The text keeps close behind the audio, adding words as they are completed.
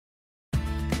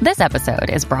This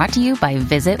episode is brought to you by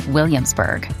Visit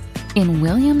Williamsburg. In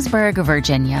Williamsburg,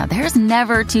 Virginia, there's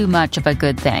never too much of a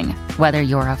good thing. Whether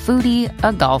you're a foodie,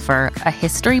 a golfer, a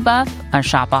history buff, a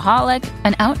shopaholic,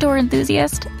 an outdoor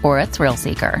enthusiast, or a thrill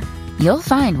seeker, you'll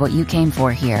find what you came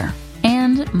for here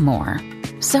and more.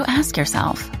 So ask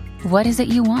yourself, what is it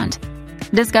you want?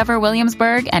 Discover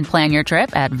Williamsburg and plan your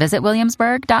trip at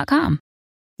visitwilliamsburg.com.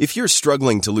 If you're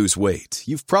struggling to lose weight,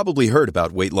 you've probably heard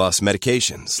about weight loss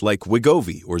medications like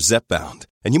Wegovy or Zepbound,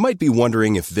 and you might be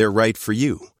wondering if they're right for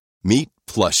you. Meet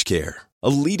PlushCare, a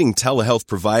leading telehealth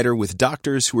provider with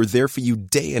doctors who are there for you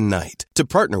day and night to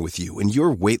partner with you in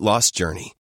your weight loss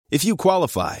journey. If you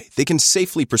qualify, they can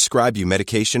safely prescribe you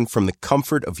medication from the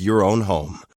comfort of your own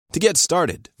home. To get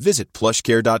started, visit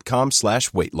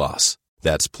plushcare.com/weightloss.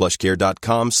 That's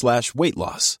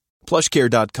plushcare.com/weightloss.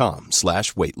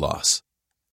 plushcare.com/weightloss.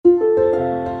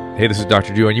 Hey, this is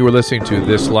Dr. Drew, and you were listening to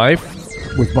This Life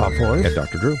with Bob Forrest and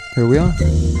Dr. Drew. Here we are.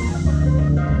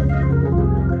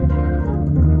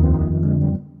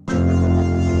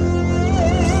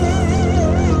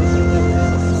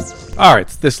 All right,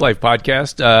 it's This Life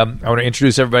podcast. I want to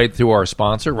introduce everybody to our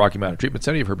sponsor, Rocky Mountain Treatment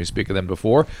Center. You've heard me speak of them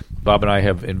before. Bob and I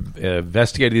have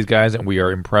investigated these guys, and we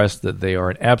are impressed that they are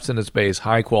an abstinence-based,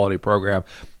 high-quality program.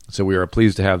 So we are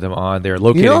pleased to have them on. They're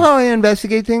located. You know how I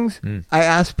investigate things? I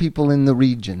ask people in the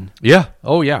region. Yeah.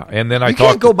 Oh, yeah. And then you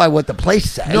can't go by what the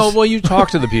place says. No, well, you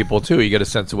talk to the people too. You get a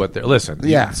sense of what they're. Listen.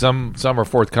 Yeah. Some are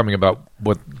forthcoming about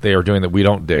what they are doing that we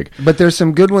don't dig. But there's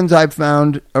some good ones I've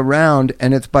found around,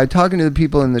 and it's by talking to the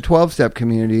people in the 12-step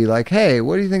community. Like, hey,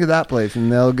 what do you think of that place? And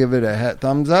they'll give it a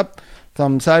thumbs up,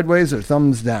 thumbs sideways, or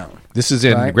thumbs down. This is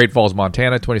in Great Falls,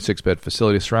 Montana, 26-bed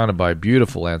facility surrounded by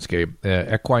beautiful landscape,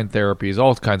 equine therapies,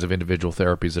 all kinds of individual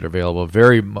therapies that are available.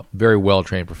 Very, very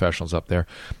well-trained professionals up there.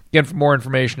 Again, for more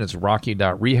information, it's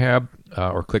rocky.rehab,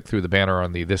 or click through the banner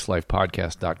on the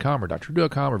thislifepodcast.com or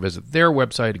drdrew.com, or visit their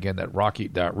website, again, at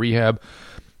rocky.rehab.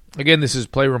 Again, this is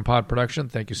Playroom Pod Production.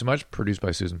 Thank you so much. Produced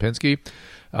by Susan Pinsky.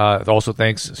 Also,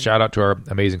 thanks. Shout out to our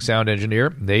amazing sound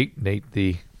engineer, Nate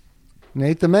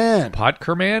the Man.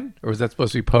 Podker Man? Or was that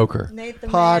supposed to be Poker? Nate the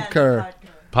Podker. Man.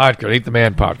 Podker. Nate the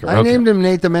Man Podker. I named him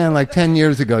Nate the Man like 10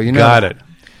 years ago. You know. Got it.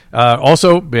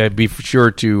 Also, be sure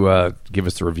to give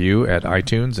us a review at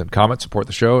iTunes and comment, support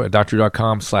the show at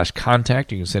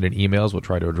drdrew.com/contact. You can send in emails. We'll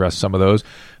try to address some of those.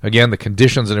 Again, the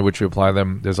conditions under which we apply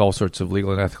them, there's all sorts of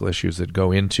legal and ethical issues that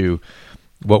go into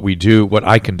what we do, what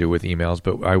I can do with emails,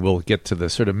 but I will get to the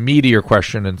sort of meatier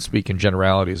question and speak in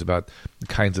generalities about the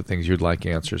kinds of things you'd like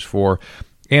answers for.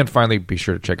 And finally, be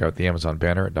sure to check out the Amazon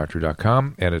banner at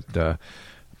drdrew.com. And it's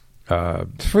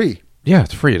free. Yeah,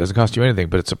 it's free. It doesn't cost you anything,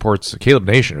 but it supports Caleb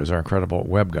Nation, who's our incredible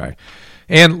web guy.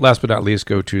 And last but not least,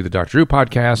 go to the Dr. Drew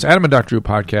podcast, Adam and Dr. Drew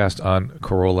podcast on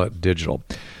Corolla Digital.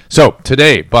 So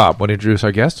today, Bob, want to introduce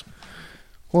our guest?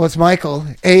 Well, it's Michael,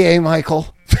 A.A.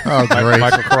 Michael. Oh, great.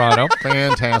 Michael Carano.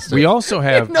 Fantastic. We also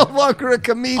have... You're no longer a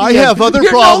comedian. I have other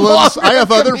You're problems. No I have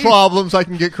other problems I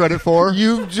can get credit for.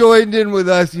 You've joined in with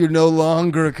us. You're no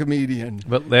longer a comedian.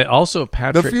 But also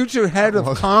Patrick... The future head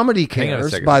of Comedy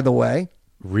Cares, by the way.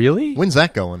 Really? When's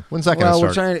that going? When's that going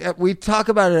to start? We talk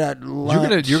about it at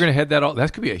lunch. You're gonna head that all.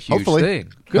 That could be a huge Hopefully.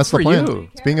 thing. Good That's for the plan. you.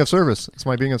 It's being of service. It's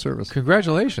my being of service.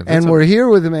 Congratulations. And we're here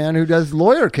with a man who does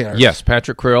lawyer care. Yes,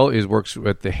 Patrick Krill works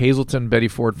with the Hazelton Betty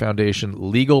Ford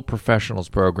Foundation Legal Professionals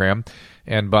Program.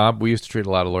 And Bob, we used to treat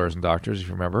a lot of lawyers and doctors, if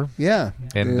you remember. Yeah.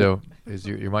 And is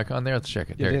your mic on there? Let's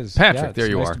check it. It is. Patrick, yeah, there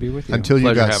you nice are. To be with you. Until you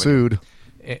Pleasure got having sued.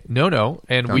 No.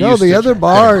 And we no, used the to other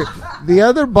bar, the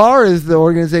other bar is the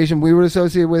organization we were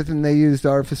associated with, and they used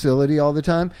our facility all the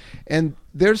time. And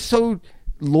they're so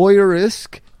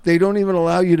lawyer-esque, they don't even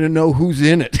allow you to know who's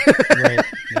in it. Right.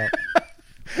 Yeah.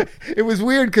 It was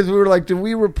weird because we were like, "Do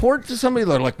we report to somebody?"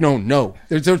 They're like, "No.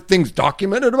 There's things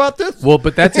documented about this." Well,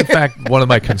 but that's in fact one of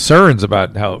my concerns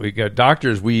about how we got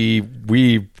doctors. We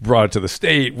brought it to the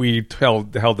state. We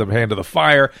held them hand to the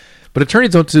fire. But attorneys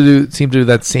don't seem to do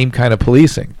that same kind of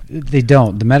policing. They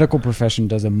don't. The medical profession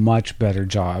does a much better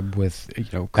job with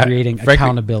creating Frankly,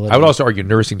 accountability. I would also argue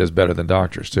nursing does better than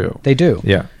doctors too. They do.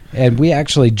 Yeah. And we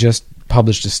actually just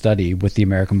published a study with the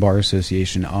American Bar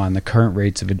Association on the current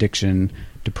rates of addiction,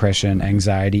 depression,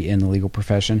 anxiety in the legal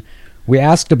profession. We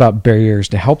asked about barriers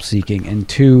to help seeking, and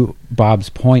to Bob's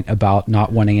point about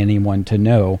not wanting anyone to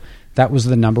know, that was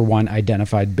the number one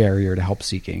identified barrier to help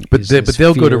seeking. But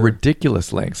they'll go to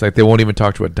ridiculous lengths. Like they won't even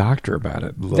talk to a doctor about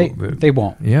it. They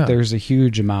won't. Yeah. There's a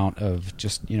huge amount of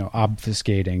just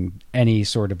obfuscating any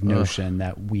sort of notion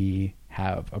that we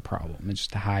have a problem. It's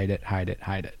just to hide it.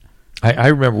 I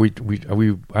remember we I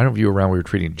don't know if you were around. We were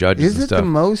treating judges. Is and it stuff. the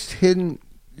most hidden?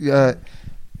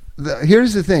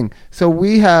 here's the thing. So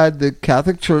we had the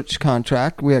Catholic Church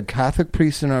contract. We had Catholic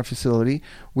priests in our facility.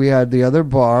 We had the other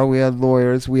bar. We had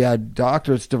lawyers. We had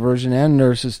doctors diversion and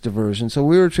nurses diversion. So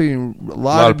we were treating a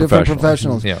lot of different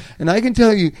professionals. Yeah. And I can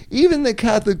tell you, even the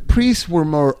Catholic priests were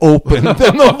more open than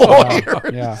the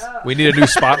lawyers. Yeah. We need a new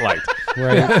spotlight.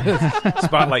 Right.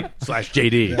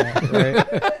 Spotlight/JD. Yeah,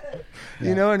 right.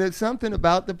 You know, and it's something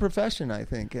about the profession, I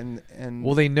think. And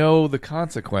Well, they know the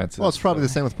consequences. Well, it's probably the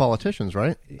same with politicians,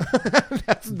 right?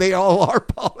 they all are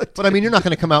politics. But I mean, you're not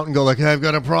going to come out and go like, hey, "I've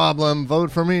got a problem.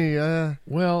 Vote for me."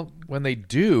 Well, when they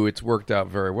do, it's worked out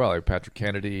very well. Like Patrick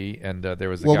Kennedy, and there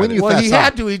was a Well, guy when that- you Well, he fess up.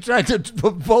 had to. He tried to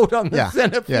vote on the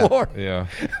Senate floor yeah.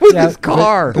 with Yeah, his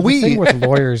car. But the thing with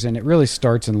lawyers, and it really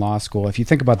starts in law school, if you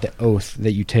think about the oath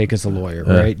that you take as a lawyer,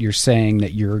 right? You're saying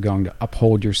that you're going to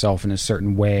uphold yourself in a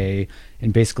certain way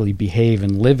and basically behave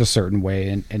and live a certain way,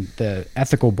 and the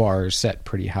ethical bar is set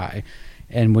pretty high.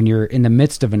 And when you're in the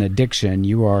midst of an addiction,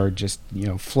 you are just,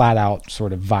 flat out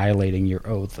sort of violating your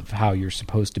oath of how you're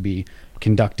supposed to be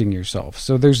conducting yourself.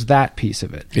 So there's that piece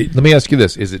of it. Hey, let me ask you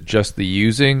this. Is it just the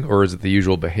using, or is it the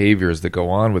usual behaviors that go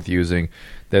on with using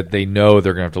that they know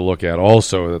they're going to have to look at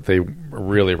also that they are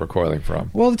really recoiling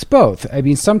from? Well, it's both. I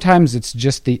mean, sometimes it's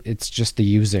just the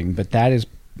using, but that is,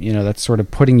 that's sort of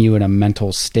putting you in a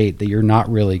mental state that you're not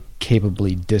really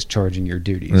capably discharging your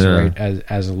duties, right,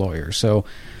 as a lawyer. So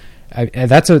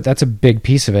that's a big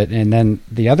piece of it. And then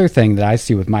the other thing that I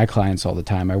see with my clients all the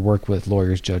time, I work with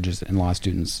lawyers, judges, and law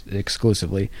students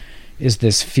exclusively, is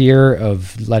this fear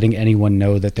of letting anyone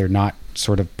know that they're not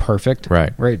sort of perfect.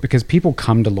 Right. Because people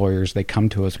come to lawyers, they come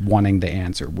to us wanting the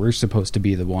answer. We're supposed to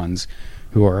be the ones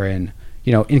who are in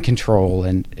control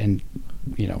and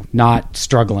not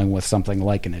struggling with something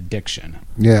like an addiction.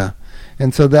 Yeah,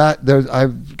 and so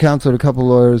I've counseled a couple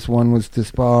lawyers. One was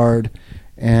disbarred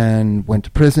and went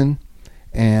to prison,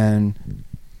 and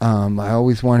I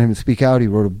always wanted him to speak out. He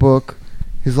wrote a book.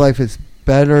 His life is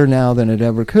better now than it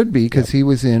ever could be because he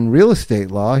was in real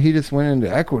estate law. He just went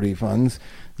into equity funds.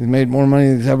 He made more money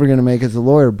than he's ever going to make as a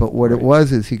lawyer. But what it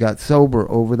was is he got sober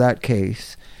over that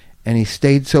case, and he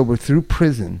stayed sober through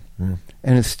prison.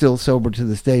 And is still sober to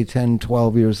this day, 10,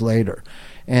 12 years later.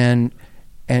 And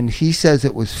he says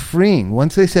it was freeing.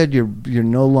 Once they said you're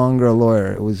no longer a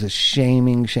lawyer, it was a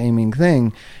shaming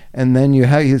thing. And then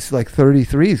he's like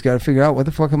 33. He's got to figure out, what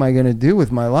the fuck am I going to do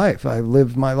with my life? I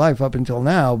lived my life up until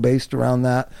now based around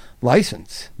that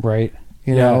license. Right.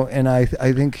 You know, and I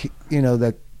think,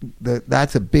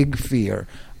 that's a big fear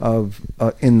of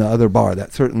in the other bar.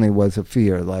 That certainly was a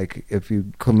fear. Like if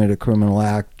you commit a criminal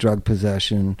act, drug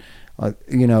possession,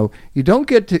 you don't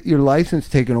get your license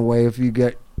taken away if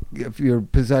you're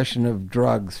possession of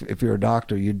drugs. If you're a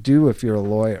doctor, you do. If you're a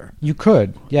lawyer, you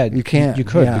could. Yeah, you can't. You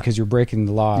could because you're breaking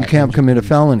the law. You can't commit a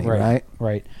felony, right?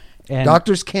 Right. And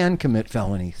doctors can commit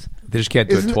felonies. They just can't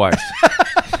do it twice.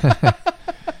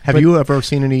 Have you ever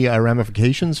seen any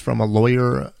ramifications from a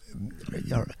lawyer?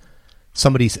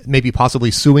 Somebody maybe possibly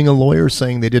suing a lawyer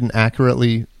saying they didn't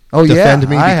accurately defend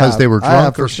me because they were drunk? I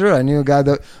have, for sure. I knew a guy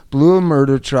that blew a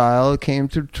murder trial, came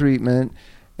to treatment,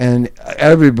 and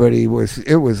everybody it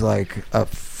was like a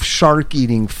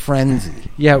shark-eating frenzy.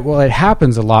 Yeah, well, it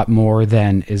happens a lot more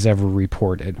than is ever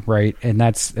reported, right? And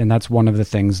that's one of the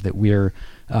things that we're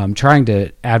trying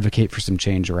to advocate for some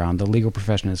change around. The legal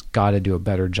profession has got to do a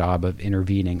better job of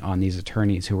intervening on these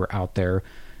attorneys who are out there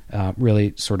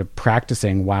really sort of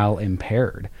practicing while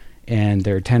impaired. And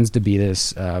there tends to be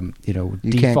this,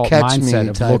 default mindset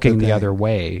of looking the other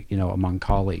way, among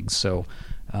colleagues. So,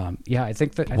 I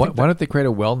think that. Why don't they create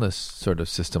a wellness sort of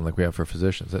system like we have for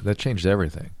physicians? That changed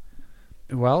everything.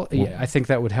 Well, yeah, I think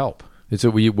that would help. The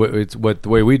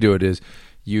way we do it is,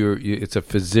 it's a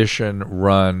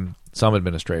physician-run, some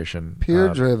administration,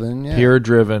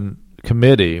 peer-driven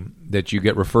committee that you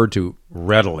get referred to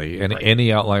readily, and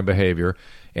any outlying behavior.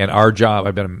 And our job,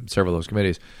 I've been in several of those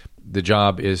committees. The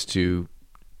job is to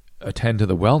attend to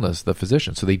the wellness of the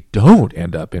physician so they don't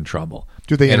end up in trouble.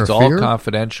 Do they interfere? It's all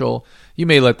confidential. You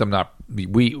may let them not.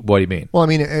 What do you mean? Well, I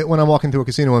mean, when I walk into a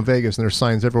casino in Vegas and there's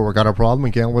signs everywhere, got a problem,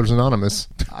 and Gamblers Anonymous,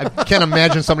 I can't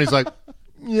imagine somebody's like,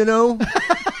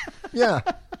 yeah,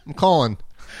 I'm calling.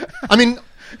 I mean...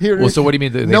 so what do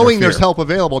you mean? Knowing there's help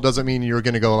available doesn't mean you're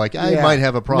going to go like, I might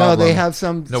have a problem. No, they have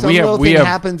some little thing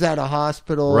happens at a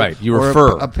hospital. Right, you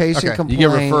refer. A patient complaint. You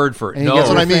get referred for. That's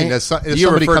what I mean. Does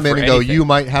somebody come in and go, you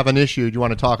might have an issue. Do you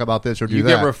want to talk about this or do that?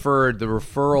 You get referred. The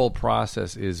referral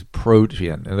process is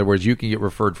protean. In other words, you can get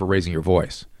referred for raising your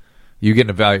voice. You get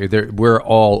evaluated. We're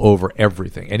all over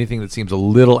everything. Anything that seems a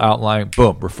little outlying,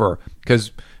 boom, refer.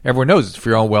 Because everyone knows it's for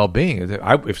your own well-being.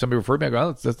 If somebody referred me, I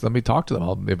go, let me talk to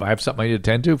them. If I have something I need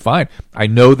to attend to, fine. I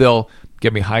know they'll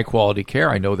get me high quality care.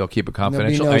 I know they'll keep it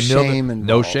confidential. No I know shame that, involved.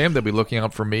 no shame. They'll be looking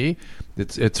out for me.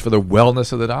 It's for the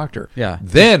wellness of the doctor. Yeah.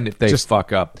 Then if they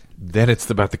fuck up, then it's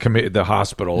about the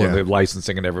hospital and the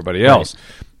licensing and everybody else.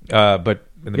 But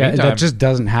in the meantime, that just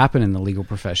doesn't happen in the legal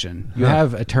profession. You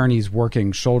have attorneys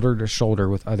working shoulder to shoulder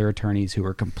with other attorneys who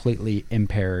are completely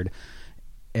impaired,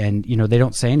 and they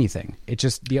don't say anything. It's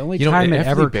just the only time it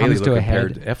ever comes to a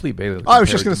head. F. Lee Bailey. I was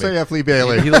just going to say F. Lee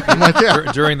Bailey. He looked,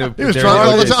 during the he was trying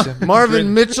all the time.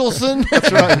 Marvin Mitchelson.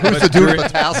 That's right. Who's the dude with the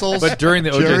tassels? But during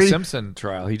the Jerry? O.J. Simpson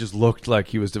trial, he just looked like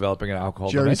he was developing an alcohol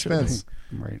Jerry dementia. Spence.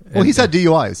 Right. Well, he's had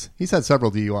DUIs. He's had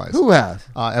several DUIs. Who has?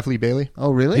 F. Lee Bailey.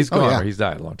 Oh, really? He's gone. yeah. Or he's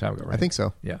died a long time ago, right? I think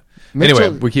so. Yeah. Mitchell-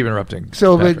 Anyway, we keep interrupting.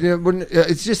 So, but Patrick.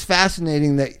 it's just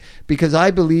fascinating that because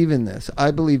I believe in this.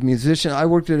 I believe I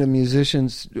worked at a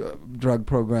musicians drug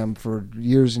program for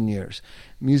years and years.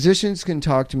 Musicians can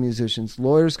talk to musicians.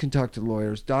 Lawyers can talk to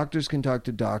lawyers. Doctors can talk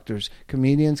to doctors.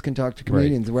 Comedians can talk to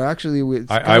comedians. We're actually, it's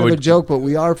kind of a joke, but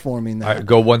we are forming that. I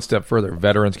go one step further.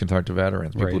 Veterans can talk to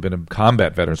veterans. People Right. who've been in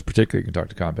combat veterans, particularly, can talk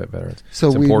to combat veterans. So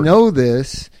It's we important. know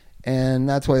this, and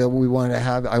that's why I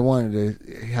wanted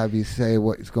to have you say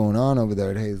what's going on over there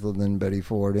at Hazelden, Betty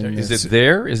Ford. Is it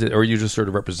there? Or are you just sort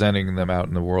of representing them out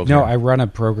in the world? No, here? I run a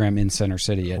program in Center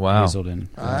City at Wow. Hazelden.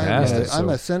 I'm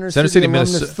a Center City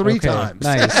alumnus three times.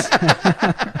 Nice.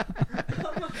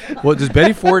 Well, does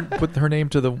Betty Ford put her name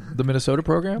to the Minnesota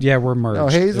program? Yeah, we're merged. No,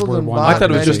 Hazelden We're bought I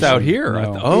thought it was just Betty. out here.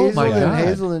 No. My God.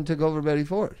 Hazelden took over Betty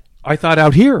Ford. I thought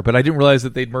out here, but I didn't realize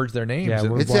that they'd merged their names. Yeah,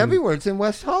 we're It's one- everywhere. It's in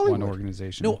West Hollywood. One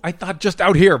organization. No, I thought just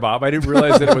out here, Bob. I didn't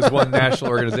realize that it was one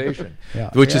national organization,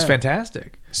 which is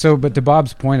fantastic. So, but to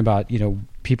Bob's point about,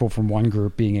 people from one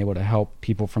group being able to help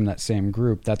people from that same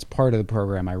group, that's part of the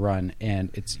program I run. And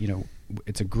it's,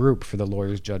 it's a group for the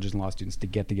lawyers, judges, and law students to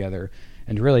get together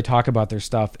and to really talk about their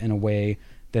stuff in a way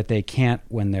that they can't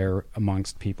when they're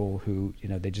amongst people who,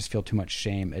 they just feel too much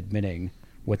shame admitting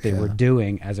what they were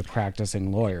doing as a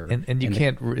practicing lawyer. And you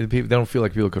can't, they don't feel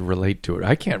like people could relate to it.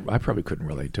 I probably couldn't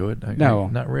relate to it. No.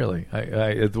 Not really.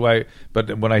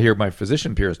 But when I hear my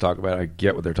physician peers talk about it, I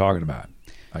get what they're talking about.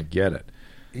 I get it.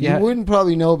 You wouldn't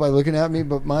probably know by looking at me,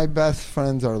 but my best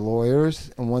friends are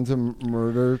lawyers, and one's a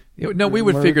murder. No, we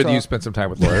would figure that you spent some time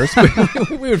with lawyers.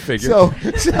 We would figure.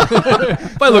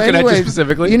 By looking at you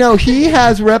specifically. He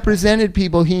has represented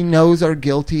people he knows are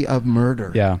guilty of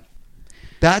murder. Yeah.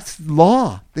 That's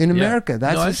law in America.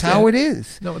 That's just how it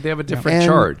is. No, they have a different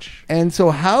charge. And so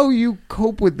how you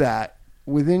cope with that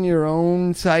within your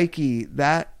own psyche,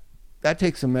 that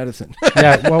takes some medicine.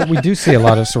 Yeah, well, we do see a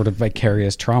lot of sort of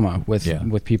vicarious trauma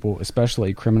with people,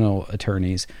 especially criminal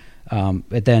attorneys.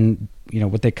 But then,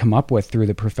 what they come up with through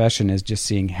the profession is just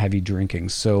seeing heavy drinking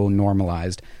so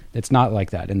normalized. It's not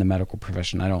like that in the medical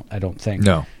profession. I don't think.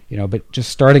 No. But just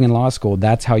starting in law school,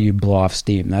 that's how you blow off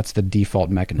steam. That's the default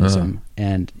mechanism,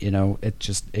 and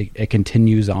it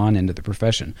continues on into the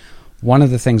profession. One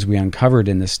of the things we uncovered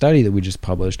in this study that we just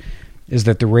published is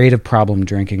that the rate of problem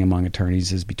drinking among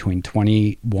attorneys is between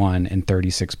 21 and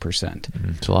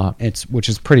 36%. It's a lot. Which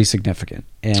is pretty significant.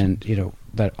 And,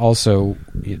 that also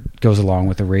goes along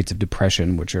with the rates of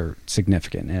depression, which are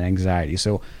significant, and anxiety.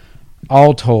 So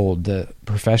all told, the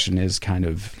profession is kind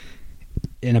of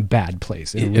in a bad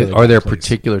place. Are there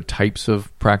particular types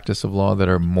of practice of law that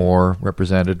are more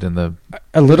represented in the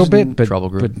a little bit, but trouble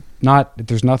group? But not.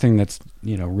 There's nothing that's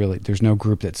really. There's no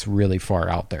group that's really far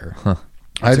out there. Huh.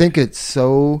 I think it's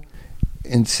so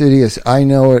insidious. I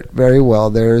know it very well.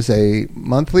 There's a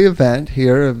monthly event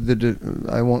here of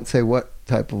I won't say what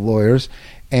type of lawyers,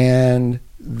 and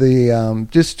the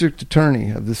district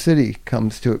attorney of the city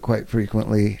comes to it quite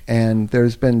frequently, and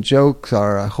there's been jokes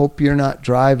I hope you're not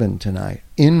driving tonight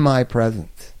in my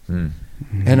presence.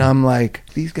 Mm-hmm. And I'm like,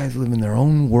 these guys live in their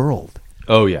own world.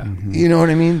 Oh yeah. You know what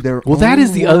I mean? Well, that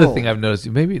is the other thing I've noticed.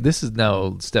 Maybe this is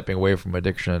now stepping away from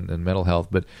addiction and mental health,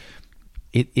 but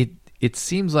it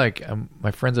seems like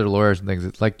my friends that are lawyers and things,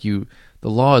 it's like the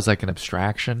law is like an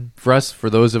abstraction. For us, for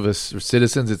those of us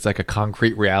citizens, it's like a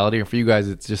concrete reality. And for you guys,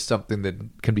 it's just something that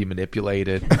can be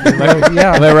manipulated. Am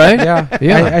I right?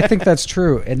 Yeah. I think that's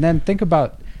true. And then think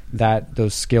about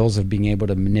those skills of being able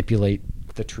to manipulate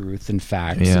the truth and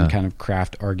facts and kind of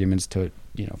craft arguments to,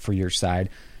 for your side.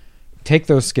 Take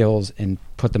those skills and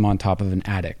put them on top of an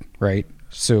addict, right?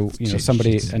 So,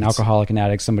 somebody, an alcoholic, an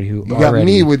addict, somebody who you got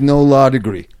me with no law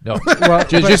degree. No. Well,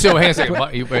 just so, hang on a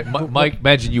second. Mike,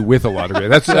 imagine you with a law degree.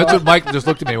 That's what Mike just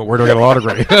looked at me. Where do I get a law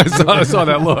degree? I saw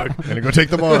that look. I'm going to go take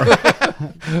the bar.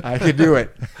 I could do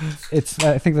it.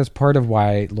 I think that's part of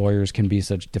why lawyers can be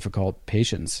such difficult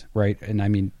patients, right? And I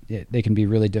mean, they can be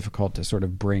really difficult to sort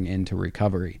of bring into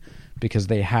recovery because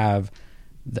they have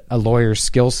a lawyer's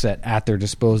skill set at their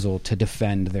disposal to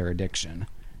defend their addiction.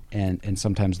 And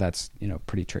sometimes that's,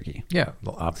 pretty tricky. Yeah.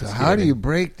 So how do you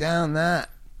break down that?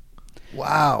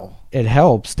 Wow. It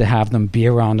helps to have them be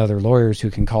around other lawyers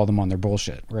who can call them on their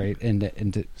bullshit, right?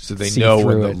 And so they know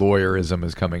when the lawyerism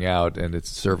is coming out and it's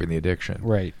serving the addiction.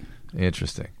 Right.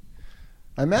 Interesting.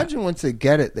 I imagine once they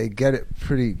get it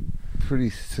pretty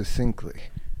succinctly.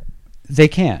 They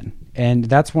can. And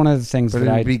that's one of the things but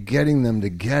it'd be getting them to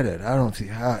get it. I don't see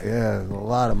how. Yeah, there's a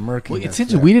lot of murkiness. Well, it's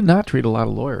interesting. We did not treat a lot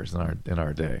of lawyers in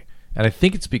our day. And I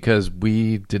think it's because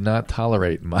we did not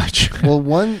tolerate much. Well,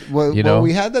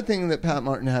 we had that thing that Pat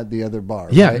Martin had the other bar.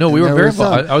 Yeah, right? no, we were very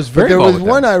involved. I was very involved. There was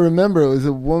one I remember. It was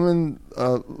a woman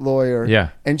lawyer.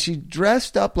 Yeah. And she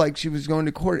dressed up like she was going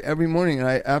to court every morning.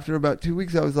 And after about 2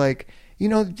 weeks, I was like, you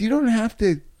don't have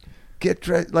to get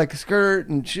dressed like a skirt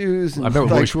and shoes. And I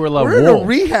remember we wore wool. We're in a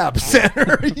rehab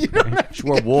center. She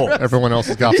wore wool. Everyone else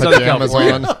has got pajamas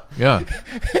on. Yeah.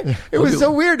 It was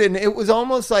so weird, and it was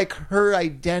almost like her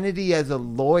identity as a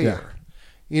lawyer. Yeah.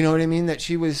 You know what I mean? That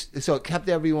she was, so it kept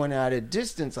everyone at a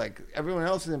distance. Like everyone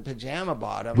else is in pajama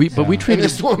bottoms. We treated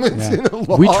this woman's in a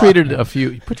law. We treated a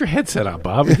few. Put your headset on,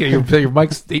 Bob. Your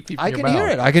mic's 8 feet from your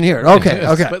mouth. I can hear it.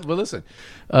 Okay. But listen,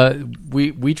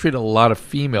 we treated a lot of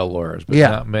female lawyers, but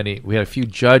not many. We had a few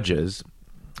judges.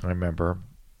 I remember.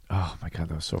 Oh my God,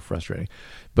 that was so frustrating.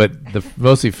 But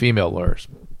mostly female lawyers,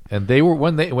 and they were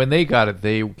when they got it,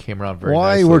 they came around very.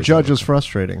 Why nicely. were judges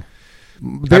frustrating?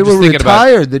 They were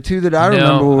retired. The two that I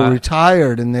remember were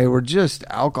retired, and they were just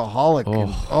alcoholic.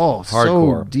 Hardcore.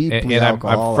 So deeply and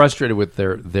alcoholic. I'm frustrated with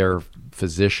their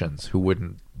physicians who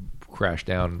wouldn't crash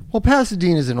down. Well,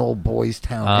 Pasadena's an old boys'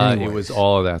 town. It was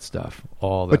all of that stuff.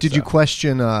 But did you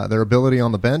question their ability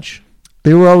on the bench?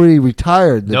 They were already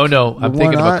retired. No. I'm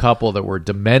thinking of a couple that were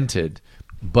demented.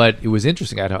 But it was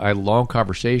interesting. I had a long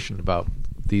conversation about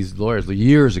these lawyers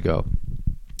years ago,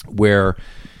 where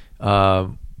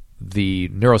the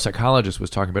neuropsychologist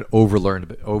was talking about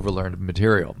overlearned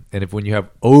material, and when you have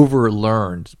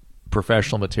overlearned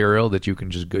professional material that you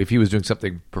can just go, if he was doing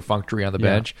something perfunctory on the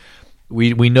bench,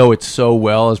 we know it so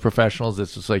well as professionals.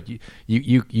 It's just like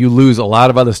you lose a lot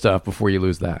of other stuff before you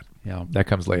lose that. Yeah, that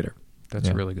comes later. That's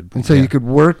a really good point. And so you could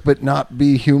work but not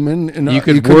be human. You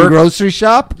could work, grocery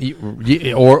shop,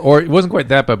 or it wasn't quite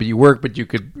that bad, but you work, but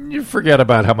you forget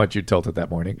about how much you tilted that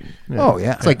morning. Yeah. Oh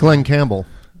yeah, it's like Glenn Campbell.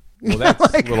 Well, that's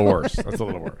a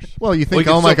little worse. Well, you think,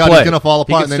 oh my God, he's going to fall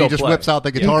apart, and then he just whips out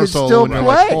the guitar solo, and you're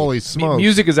like, holy smokes.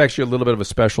 Music is actually a little bit of a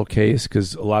special case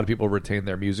because a lot of people retain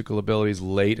their musical abilities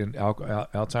late in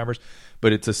Alzheimer's,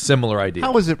 but it's a similar idea.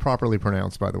 How is it properly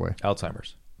pronounced, by the way?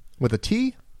 Alzheimer's. With a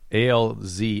T?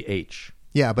 ALZH.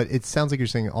 Yeah, but it sounds like you're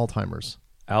saying Alzheimer's.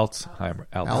 Alzheimer.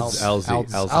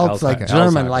 Alz like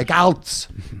German, like Alz.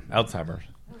 Alzheimer's.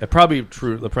 Probably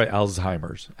true. Probably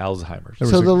Alzheimer's.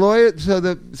 So the lawyer.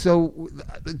 So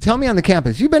tell me on the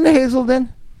campus. You been to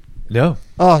Hazelden? No.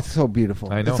 Oh, it's so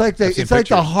beautiful. I know. It's like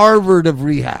the Harvard of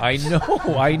rehab. I know.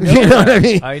 You know what I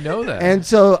mean? I know that. And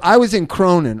so I was in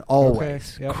Cronin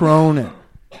always. Okay. Yep. Cronin.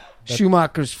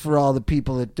 Schumacher's for all the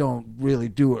people that don't really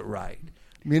do it right.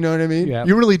 You know what I mean? Yeah.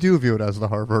 You really do view it as the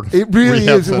Harvard. It really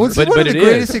is. It's one of the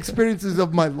greatest is. Experiences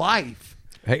of my life.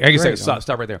 Hey, I can say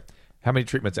stop right there. How many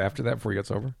treatments after that before you got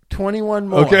sober? 21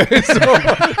 more. Okay.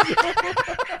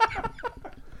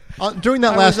 During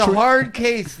that last was a hard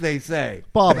case, they say.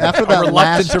 Bob, after that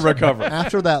reluctant to recover.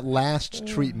 After that last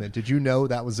treatment, did you know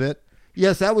that was it?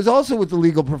 Yes, that was also with the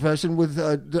legal profession with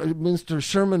Mr.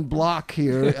 Sherman Block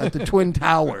here at the Twin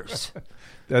Towers.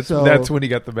 That's when he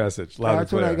got the message.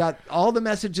 That's when I got all the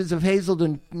messages of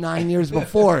Hazelden 9 years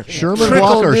before. Sherman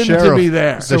Block or sheriff? Me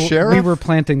there. The sheriff? We were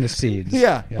planting the seeds.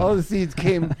 Yeah, all the seeds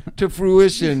came to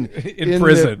fruition in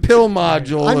prison. The pill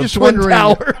module I'm of just Twin wondering,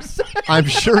 Towers. I'm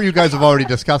sure you guys have already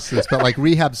discussed this, but like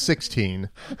Rehab 16,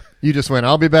 you just went,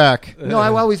 I'll be back. No, I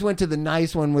always went to the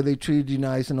nice one where they treated you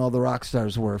nice and all the rock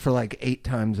stars were for like 8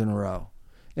 times in a row.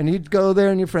 And you'd go there,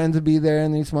 and your friends would be there,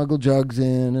 and they'd smuggle jugs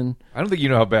in. And I don't think you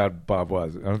know how bad Bob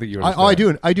was. I don't think you. I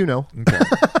do. I do know. Okay.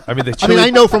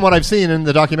 I know from what I've seen in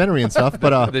the documentary and stuff.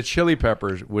 But the Chili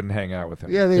Peppers wouldn't hang out with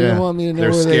him. Yeah, they didn't want me to know.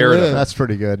 They're where scared they of live. him. That's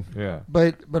pretty good. Yeah.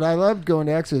 But I loved going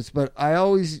to Exodus. But I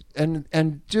always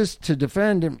and just to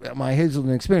defend my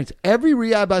Hazelden experience, every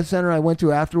rehab center I went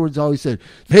to afterwards always said,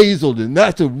 Hazelden,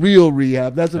 that's a real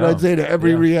rehab. That's what I'd say to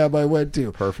every rehab I went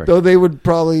to. Perfect. Though they would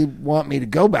probably want me to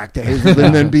go back to Hazelden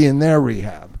and then be in their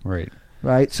rehab.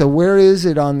 Right. So where is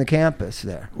it on the campus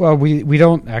there? Well, we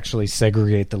don't actually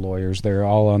segregate the lawyers. They're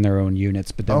all on their own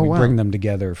units, but then we bring them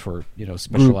together for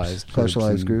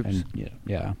specialized groups. And,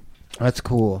 yeah. That's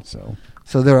cool.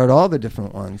 So they're at all the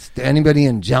different ones. Anybody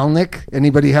in Jelnik?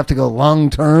 Anybody have to go long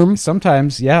term?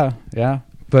 Sometimes, yeah.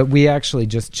 But we actually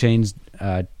just changed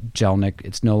Jelnik.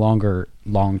 It's no longer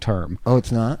long term. Oh,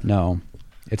 it's not? No.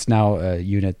 It's now a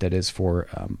unit that is for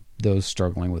those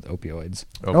struggling with opioids.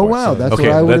 Oh wow, that's what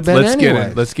I would have been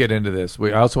anyway. Let's get into this.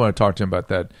 I also want to talk to him about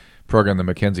that program that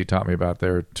Mackenzie taught me about,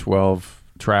 their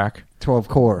 12-track. 12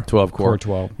 core. 12 core. Core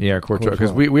 12. Yeah, core 12.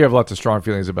 Because we have lots of strong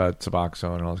feelings about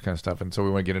Suboxone and all this kind of stuff, and so we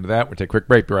want to get into that. We'll take a quick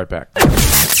break. Be right back.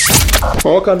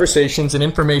 All conversations and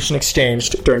information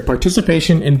exchanged during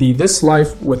participation in the This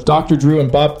Life with Dr. Drew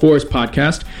and Bob Forrest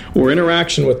podcast or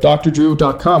interaction with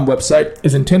drdrew.com website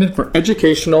is intended for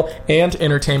educational and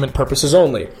entertainment purposes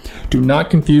only. Do not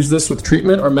confuse this with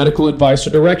treatment or medical advice or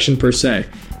direction per se.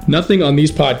 Nothing on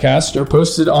these podcasts or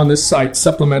posted on this site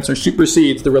supplements or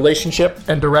supersedes the relationship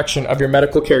and direction of your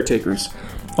medical caretakers.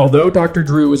 Although Dr.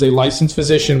 Drew is a licensed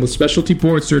physician with specialty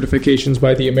board certifications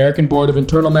by the American Board of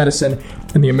Internal Medicine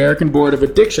and the American Board of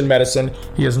Addiction Medicine,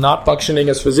 he is not functioning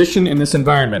as physician in this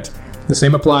environment. The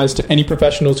same applies to any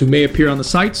professionals who may appear on the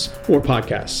sites or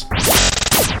podcasts.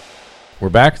 We're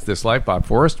back to This Life, Bob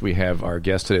Forrest. We have our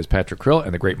guest today is Patrick Krill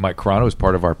and the great Mike Carano is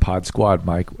part of our pod squad.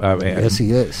 Mike, yes, he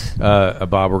is.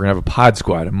 Bob, we're going to have a pod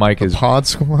squad. And Mike is pod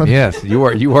squad. Yes, you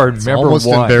are member almost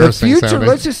one. Embarrassing the future. sounding.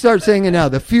 Let's just start saying it now.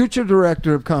 The future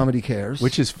director of Comedy Cares,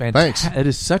 which is fantastic. It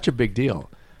is such a big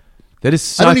deal. That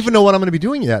is. I don't even know what I'm going to be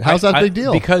doing yet. How's that a big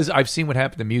deal? Because I've seen what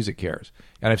happened to Music Cares,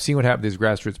 and I've seen what happened to these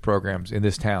grassroots programs in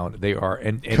this town. They are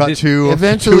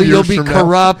eventually you'll be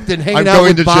corrupt and hanging out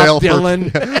with Bob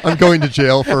Dylan. I'm going to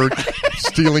jail for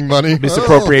stealing money,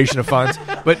 misappropriation of funds.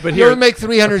 But here you'll make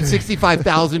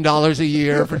 $365,000 a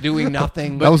year for doing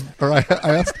nothing.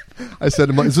 I said,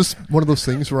 "Is this one of those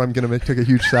things where I'm going to take a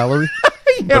huge salary?"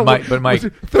 Yeah, but Mike,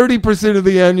 30% of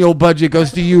the annual budget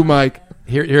goes to you, Mike.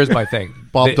 Here's my thing.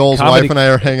 Bob Dole's wife and I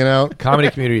are hanging out. Comedy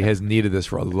community has needed this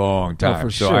for a long time,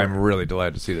 for so sure. I'm really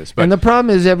delighted to see this. And the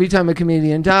problem is, every time a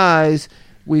comedian dies,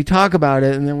 we talk about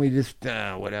it, and then we just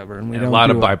whatever. And we don't a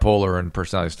lot of it. bipolar and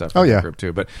personality stuff in the group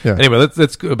too. But anyway,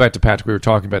 let's go back to Patrick. We were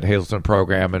talking about the Hazelton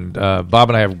program, and Bob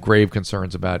and I have grave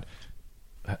concerns about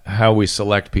how we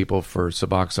select people for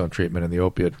Suboxone treatment and the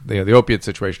opiate. The opiate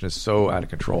situation is so out of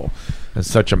control. It's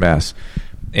such a mess.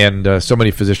 And so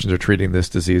many physicians are treating this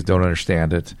disease, don't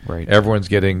understand it. Right. Everyone's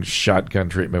getting shotgun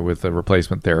treatment with the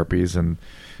replacement therapies. And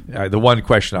the one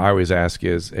question I always ask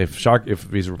is, if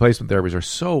these replacement therapies are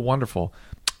so wonderful,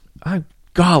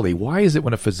 golly, why is it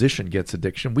when a physician gets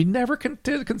addiction, we never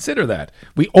consider that?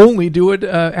 We only do it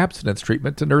abstinence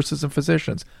treatment to nurses and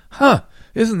physicians.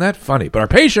 Isn't that funny? But our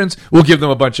patients, will give them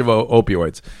a bunch of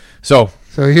opioids. So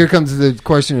here comes the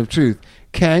question of truth.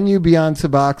 Can you be on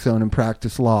Suboxone and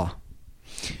practice law?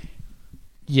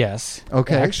 Yes.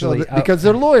 Okay. Actually, because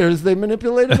they're lawyers, they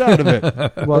manipulate it out of it.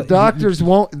 Well, doctors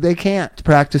they can't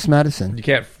practice medicine. You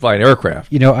can't fly an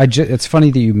aircraft. It's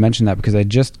funny that you mentioned that, because I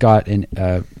just got an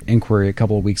inquiry a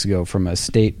couple of weeks ago from a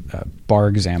state bar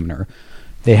examiner.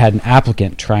 They had an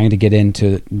applicant trying to get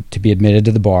to be admitted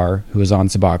to the bar who was on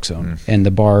Suboxone, and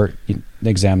the bar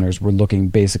examiners were looking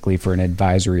basically for an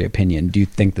advisory opinion. Do you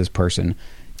think this person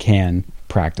can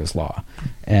practice law?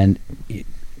 And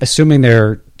assuming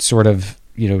they're sort of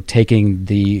taking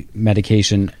the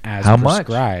medication as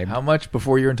prescribed. How much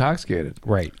before you're intoxicated?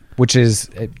 Right. Which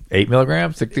is 8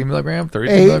 milligrams, 16 milligrams,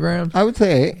 32 milligrams? I would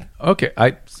say 8.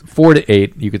 Okay. 4 to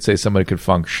 8, you could say somebody could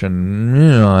function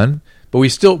on. But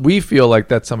we feel like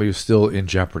that's somebody who's still in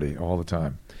jeopardy all the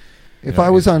time. If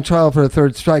I was on trial for a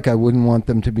third strike, I wouldn't want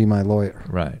them to be my lawyer.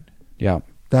 Right. Yeah.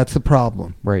 That's the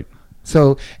problem. Right.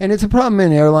 So, and it's a problem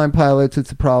in airline pilots.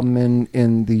 It's a problem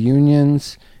in the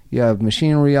unions. You have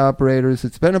machinery operators.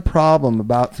 It's been a problem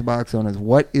about Suboxone is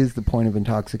what is the point of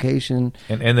intoxication?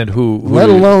 And then who let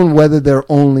alone whether they're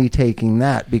only taking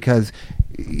that, because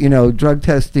drug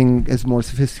testing is more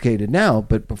sophisticated now,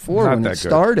 but before when it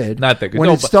started,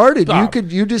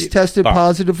 you just tested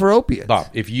positive for opiates. Bob,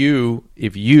 if you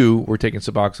were taking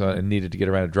Suboxone and needed to get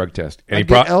around a drug test, I'd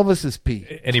get Elvis's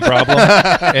pee. Any problem?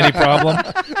 Any problem?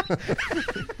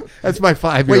 That's my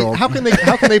 5-year-old. Wait,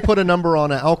 how can they put a number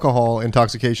on an alcohol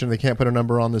intoxication? They can't put a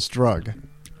number on this drug.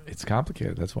 It's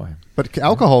complicated. That's why. But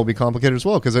alcohol will be complicated as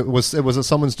well, because it was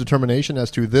someone's determination as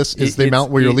to this is the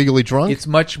amount where you're legally drunk. It's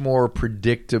much more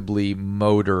predictably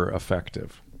motor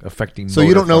affecting. So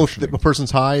you don't know if a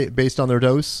person's high based on their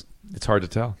dose. It's hard to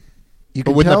tell. You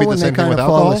can tell when they kind of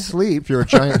fall asleep. If you're a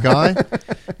giant guy,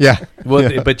 yeah.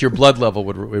 Well, but your blood level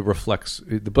reflects.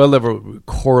 The blood level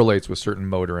correlates with certain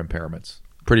motor impairments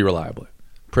pretty reliably.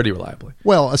 pretty reliably.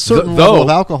 Well, a certain level of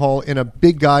alcohol in a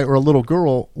big guy or a little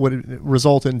girl would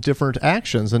result in different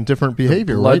actions and different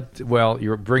behavior, right? Well,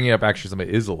 you're bringing up actually something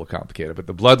that is a little complicated, but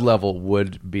the blood level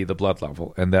would be the blood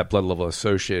level, and that blood level is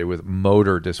associated with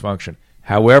motor dysfunction.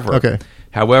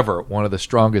 However, one of the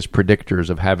strongest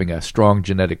predictors of having a strong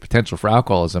genetic potential for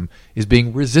alcoholism is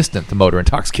being resistant to motor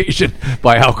intoxication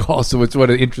by alcohol. So it's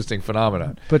what an interesting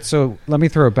phenomenon. But so let me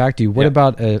throw it back to you. What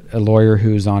about a lawyer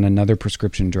who's on another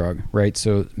prescription drug, right?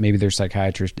 So maybe their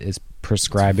psychiatrist is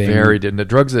prescribing. The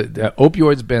drugs that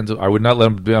opioids, benzos. I would not let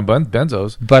them be on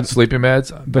benzos, but sleeping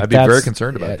meds. I'd be very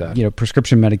concerned about that.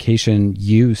 Prescription medication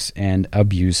use and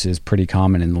abuse is pretty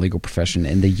common in the legal profession.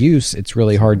 And the use, it's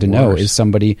really hard to know is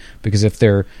somebody, because if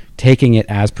they're taking it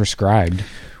as prescribed,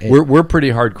 we're pretty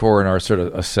hardcore in our sort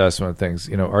of assessment of things.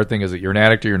 Our thing is that you're an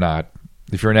addict or you're not.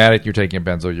 If you're an addict, you're taking a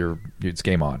benzo. It's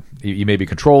game on. You may be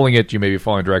controlling it. You may be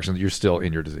following directions. You're still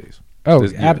in your disease. Oh,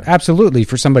 absolutely,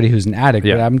 for somebody who's an addict,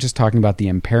 but I'm just talking about the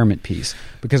impairment piece,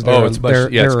 because there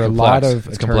are a lot of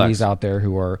attorneys out there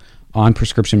who are on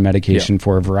prescription medication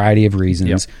for a variety of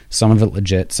reasons, some of it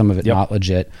legit, some of it not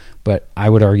legit, but I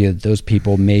would argue that those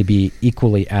people may be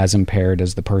equally as impaired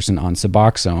as the person on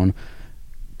Suboxone,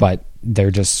 but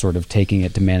they're just sort of taking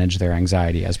it to manage their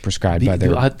anxiety as prescribed by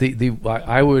their...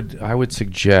 I would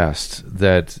suggest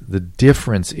that the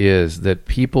difference is that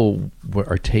people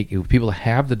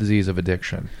have the disease of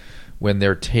addiction when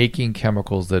they're taking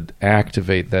chemicals that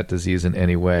activate that disease in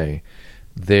any way.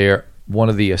 One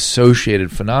of the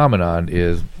associated phenomenon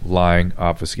is lying,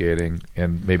 obfuscating,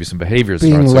 and maybe some behaviors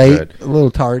being that late, aren't so good. A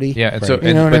little tardy. Yeah,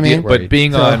 and right. But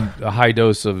being on a high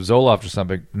dose of Zoloft or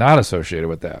something, not associated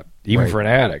with that, even for an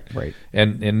addict, right?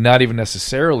 And not even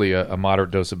necessarily a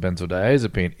moderate dose of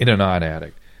benzodiazepine in a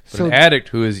non-addict. But an addict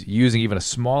who is using even a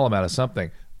small amount of something,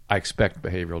 I expect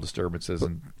behavioral disturbances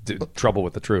and trouble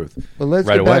with the truth. But let's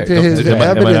right get back away. to his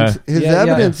evidence. His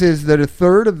evidence is that a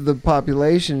third of the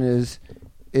population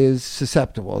is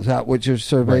susceptible. Is that what your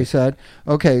survey said?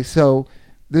 Okay, so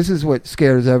this is what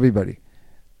scares everybody.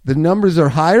 The numbers are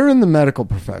higher in the medical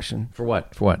profession. For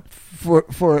what?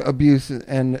 For abuse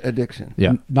and addiction.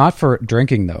 Yeah. Not for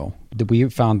drinking, though. We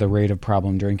found the rate of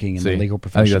problem drinking in the legal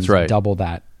profession is double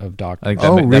that of doctors.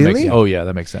 Really?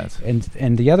 That makes sense.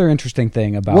 And the other interesting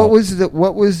thing about... What was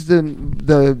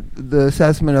the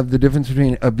assessment of the difference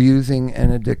between abusing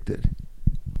and addicted?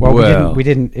 Well, we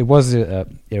didn't. It was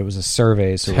a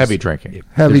survey. So heavy drinking.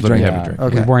 Heavy drinking.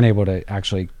 Okay. We weren't able to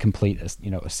actually complete,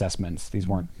 assessments. These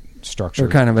weren't structured.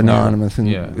 They're kind of anonymous.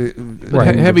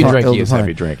 Heavy drinking is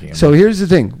heavy drinking. So here's the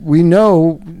thing: we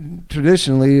know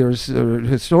traditionally or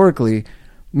historically,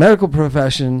 medical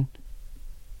profession,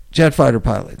 jet fighter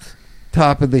pilots,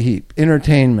 top of the heap,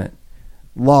 entertainment,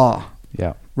 law.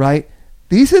 Yeah. Right.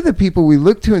 These are the people we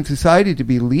look to in society to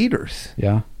be leaders.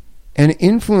 Yeah. And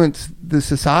influence the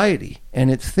society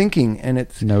and its thinking and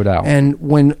its... No doubt. And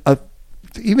when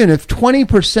even if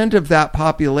 20% of that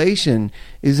population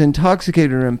is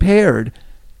intoxicated or impaired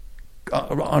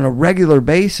on a regular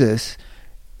basis,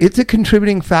 it's a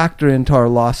contributing factor into our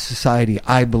lost society,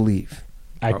 I believe.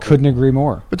 I couldn't agree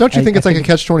more. But don't you think it's like a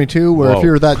catch-22 where if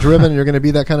you're that driven and you're going to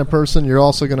be that kind of person, you're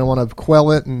also going to want to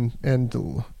quell it and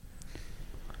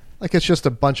like it's just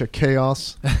a bunch of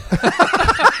chaos?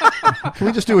 Can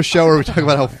we just do a show where we talk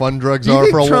about how fun drugs are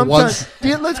for once?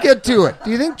 Let's get to it.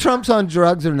 Do you think Trump's on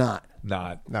drugs or not?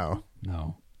 Not. No.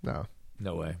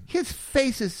 No way. His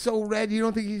face is so red. You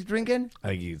don't think he's drinking? I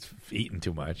think he's eating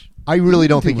too much. I really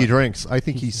don't think he drinks. I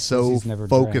think he's so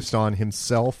focused on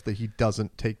himself that he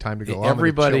doesn't take time to go.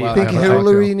 Everybody think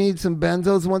Hillary needs some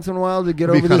benzos once in a while to get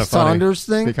over the Saunders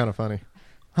thing? It'd be kind of funny.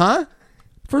 Huh?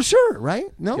 For sure, right?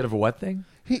 No. Get over what thing?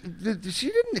 She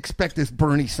didn't expect this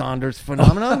Bernie Sanders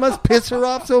phenomenon. It must piss her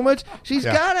off so much. She's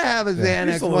got to have a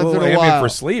Xanax once in a while. For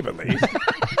sleep, at least.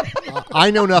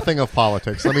 I know nothing of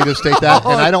politics. Let me just state that.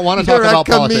 And I don't want to talk about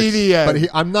politics. But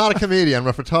I'm not a comedian. I'm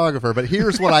a a But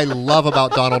here's what I love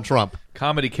about Donald Trump.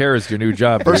 Comedy Care is your new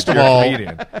job. First of all,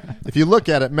 if you look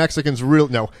at it, Mexicans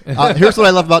here's what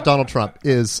I love about Donald Trump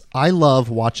is I love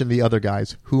watching the other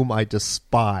guys whom I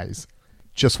despise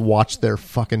just watch their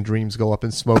fucking dreams go up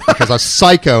in smoke because a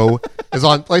psycho is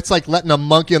on. It's like letting a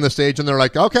monkey on the stage and they're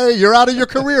like, okay, you're out of your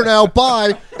career now.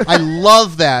 Bye. I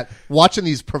love that. Watching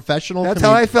these professional. That's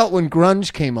how I felt when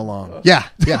grunge came along. Yeah.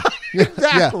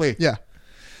 Exactly. Yeah.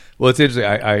 Well, it's interesting.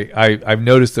 I've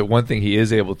noticed that one thing he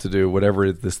is able to do,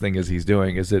 whatever this thing is he's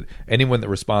doing, is that anyone that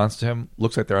responds to him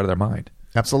looks like they're out of their mind.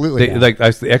 Absolutely. Like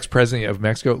the ex-president of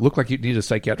Mexico looked like you need a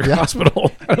psychiatric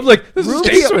hospital. I'm like, this is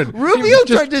Statesman. Rubio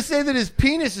tried to say that his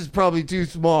penis is probably too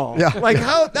small. Yeah. Like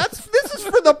how this is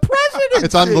for the president.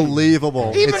 It's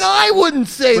unbelievable. Even I wouldn't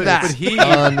say that.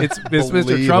 But it's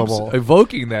Mr. Trump's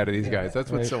evoking that of these guys.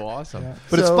 That's what's so awesome. Yeah.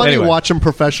 But it's funny watching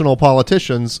professional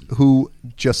politicians who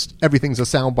just everything's a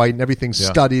soundbite and everything's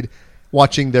studied,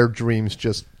 watching their dreams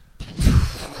just.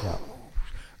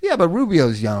 Yeah, but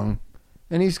Rubio's young,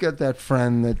 and he's got that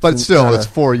friend that. But still, it's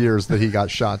 4 years that he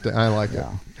got shot. I like it.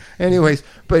 Anyways,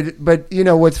 but you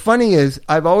know what's funny is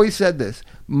I've always said this: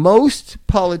 most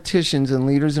politicians and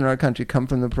leaders in our country come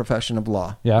from the profession of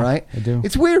law. Yeah, right. I do.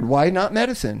 It's weird. Why not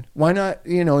medicine? Why not?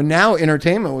 Now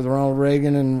entertainment with Ronald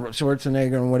Reagan and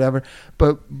Schwarzenegger and whatever.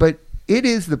 But it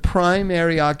is the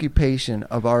primary occupation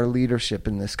of our leadership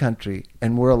in this country,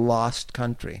 and we're a lost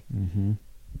country. Mm-hmm.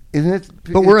 Isn't it?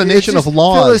 But we're a nation of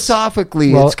laws.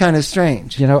 Philosophically, it's kind of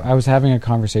strange. I was having a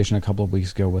conversation a couple of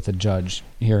weeks ago with a judge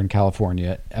here in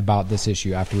California about this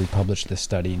issue after we published this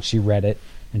study, and she read it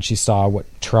and she saw what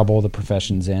trouble the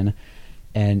profession's in,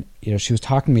 and she was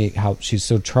talking to me how she's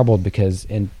so troubled because,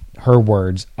 in her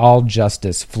words, all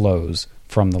justice flows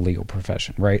from the legal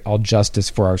profession, right? All justice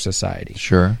for our society.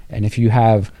 Sure. And if you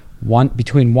have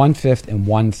between 1/5 and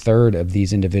 1/3 of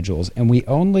these individuals, and we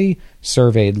only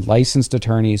surveyed licensed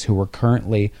attorneys who were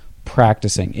currently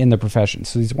practicing in the profession.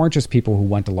 So these weren't just people who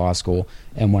went to law school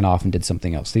and went off and did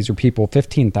something else. These are people,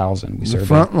 15,000 we surveyed,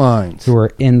 front lines, who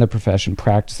are in the profession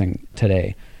practicing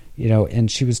today.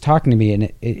 And she was talking to me,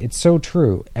 and it's so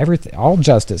true. Everything, all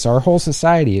justice, our whole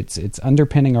society, it's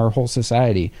underpinning our whole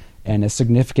society, and a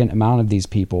significant amount of these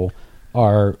people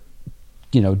are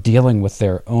dealing with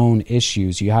their own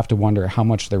issues. You have to wonder how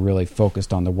much they're really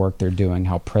focused on the work they're doing,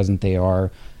 how present they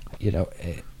are.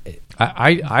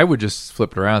 I would just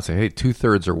flip it around and say, hey,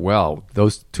 2/3 are well.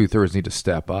 Those 2/3 need to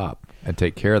step up and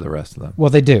take care of the rest of them. Well,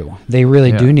 they do. They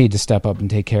really do need to step up and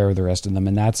take care of the rest of them,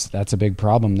 and that's a big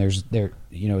problem.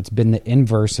 It's been the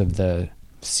inverse of the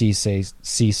see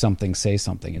something, say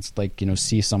something. It's like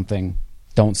see something,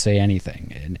 don't say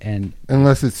anything, and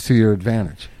unless it's to your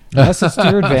advantage. Unless it's to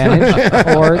your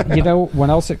advantage, or when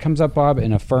else it comes up, Bob,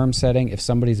 in a firm setting, if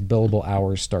somebody's billable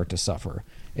hours start to suffer,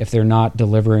 if they're not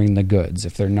delivering the goods,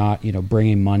 if they're not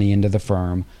bringing money into the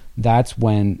firm, that's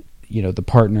when the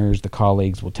partners, the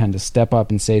colleagues will tend to step up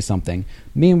and say something.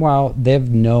 Meanwhile, they've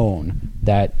known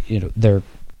that their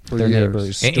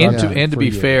neighbors and to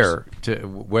be fair to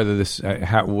whether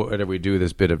whether we do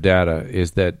this bit of data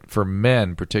is that for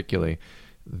men particularly,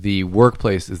 the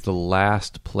workplace is the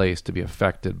last place to be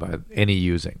affected by any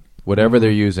using. Whatever they're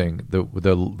using,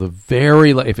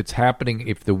 if it's happening,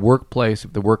 if the workplace,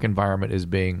 if the work environment is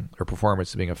or performance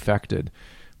is being affected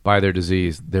by their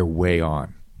disease, they're way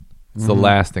on. It's the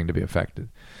last thing to be affected.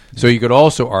 So you could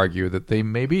also argue that they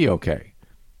may be okay.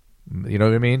 You know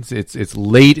what I mean? It's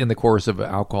late in the course of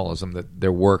alcoholism that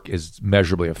their work is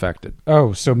measurably affected.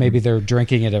 Oh, so maybe they're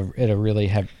drinking at a really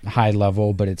high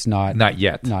level, but it's not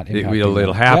yet. Not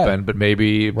it'll happen, but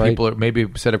maybe maybe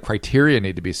a set of criteria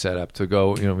need to be set up to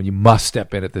go. When you must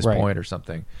step in at this point or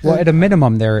something. Well, at a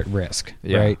minimum, they're at risk.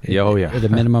 Yeah. Right? At a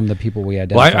minimum, the people we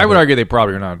identify. Well, I would argue they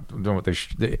probably are not doing what they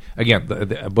should. Again,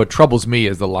 what troubles me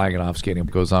is the lying and obfuscating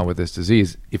that goes on with this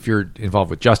disease. If you're involved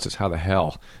with justice, how the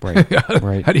hell? Right.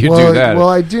 How do you do that? Well,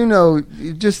 I do know.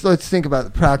 Just let's think about the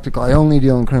practical. I only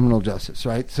deal in criminal justice,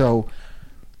 right? So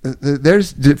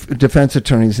there's defense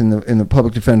attorneys in the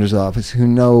public defender's office who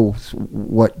know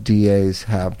what DAs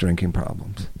have drinking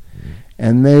problems,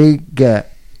 and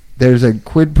there's a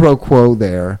quid pro quo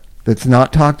there that's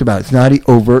not talked about. It's not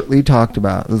overtly talked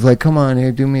about. It's like, come on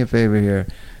here, do me a favor here.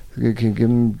 You can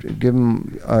give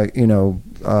him,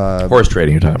 horse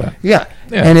trading. You're talking about, yeah,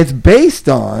 and it's based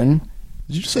on.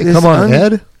 Did you just say, come on,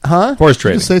 Ed? Huh? Horse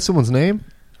trading. Did you just say someone's name?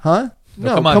 Huh?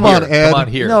 No, come on, Ed. Come on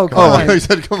here. No, come on. You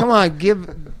said, come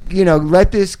on.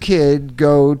 Let this kid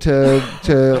go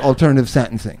to alternative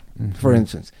sentencing, for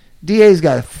instance. DA's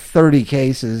got 30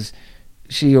 cases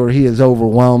she or he is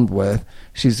overwhelmed with.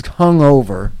 She's hung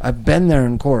over. I've been there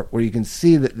in court where you can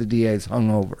see that the DA's hung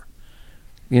over.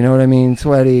 You know what I mean?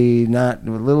 Sweaty, not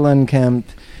a little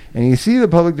unkempt. And you see the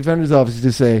public defender's office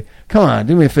just say, come on,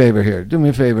 do me a favor here. Do me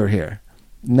a favor here.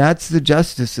 And that's the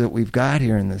justice that we've got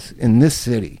here in this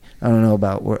city. I don't know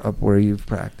about up where you've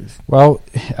practiced. Well,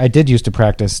 I did used to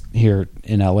practice here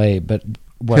in L.A., but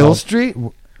Hill Street?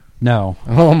 No.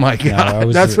 Oh my God,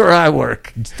 no, that's where I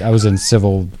work. I was in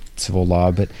civil law,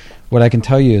 but what I can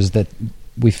tell you is that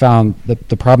we found that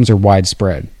the problems are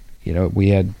widespread. We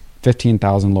had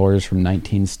 15,000 lawyers from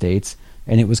 19 states,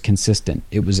 and it was consistent.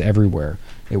 It was everywhere.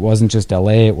 It wasn't just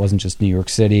L.A. It wasn't just New York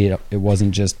City. It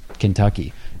wasn't just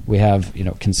Kentucky. We have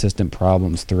consistent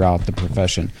problems throughout the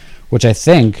profession, which I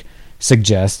think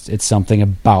suggests it's something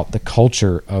about the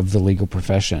culture of the legal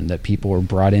profession that people were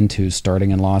brought into starting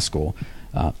in law school.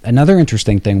 Another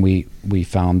interesting thing we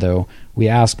found, though, we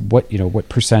asked what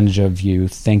percentage of you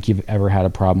think you've ever had a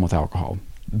problem with alcohol.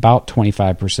 About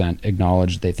 25%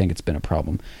 acknowledged they think it's been a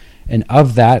problem. And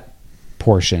of that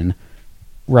portion,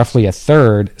 roughly a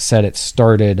third said it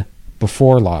started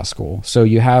before law school. So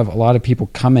you have a lot of people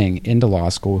coming into law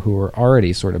school who are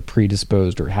already sort of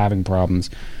predisposed or having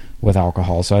problems with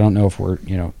alcohol. So I don't know if we're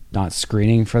not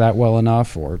screening for that well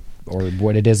enough, or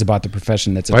what it is about the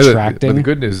profession that's attracting. But the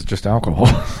good news is just alcohol.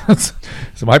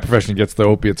 So my profession gets the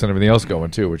opiates and everything else going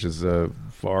too, which is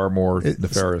far more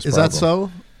nefarious. Is that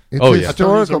so? It's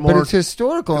historical, but it's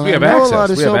historical. We have I know access. a lot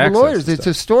of We have sober access lawyers. to It's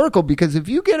stuff. historical because if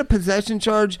you get a possession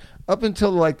charge up until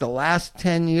like the last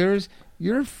 10 years,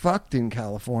 you're fucked in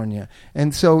California.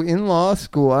 And so in law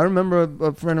school, I remember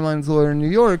a friend of mine's a lawyer in New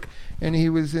York, and he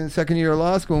was in second year of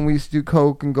law school, and we used to do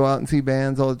coke and go out and see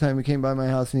bands all the time. He came by my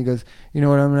house, and he goes, you know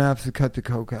what, I'm going to have to cut the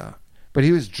coke out. But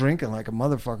he was drinking like a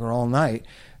motherfucker all night.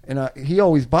 And he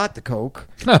always bought the coke,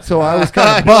 so I was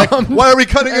kind of bummed. Why are we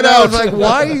cutting it out? I was like,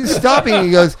 why are you stopping? He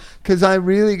goes, because I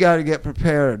really got to get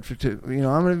prepared I'm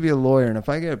going to be a lawyer, and if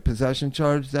I get a possession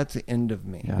charge, that's the end of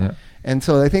me. Yeah. And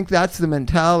so I think that's the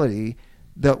mentality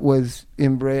that was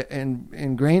ingrained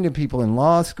in people in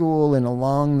law school and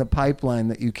along the pipeline,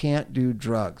 that you can't do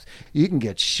drugs. You can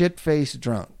get shit-faced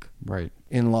drunk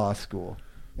in law school.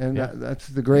 And that's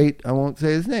the great, I won't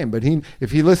say his name, but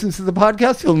if he listens to the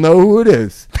podcast, he'll know who it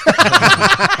is.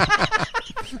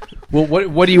 Well,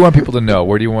 what do you want people to know?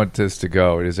 Where do you want this to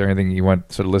go? Is there anything you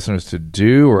want sort of listeners to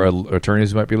do, or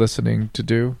attorneys who might be listening to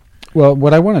do? Well,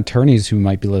 what I want attorneys who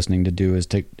might be listening to do is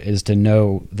to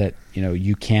know that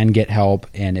you can get help,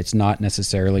 and it's not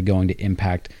necessarily going to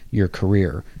impact your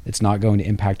career. It's not going to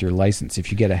impact your license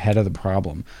if you get ahead of the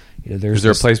problem. Is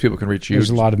there a place people can reach you?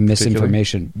 There's a lot of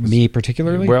misinformation. Me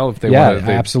particularly? Well, if they want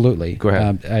to, absolutely. Go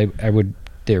ahead. I would.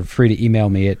 They're free to email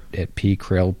me at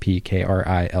pkrill,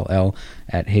 PKRILL,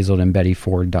 at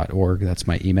hazeldenbettyford.org. That's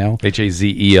my email.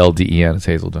 HAZELDEN. It's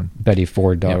Hazelden.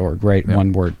 Bettyford.org. Right, Yep.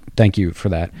 one word. Thank you for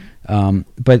that.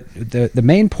 But the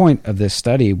main point of this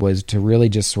study was to really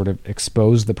just sort of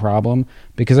expose the problem,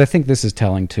 because I think this is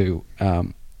telling too.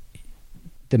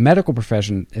 The medical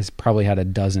profession has probably had a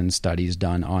dozen studies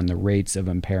done on the rates of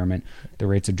impairment, the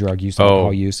rates of drug use,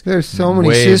 alcohol use. There's so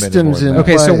many systems in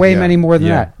Okay, play. so way many more than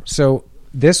that. So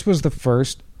this was the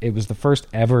first. It was the first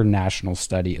ever national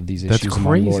study of these issues. That's among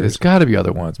crazy. lawyers. There's got to be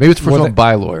other ones. Maybe it's the first one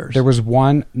by lawyers. There was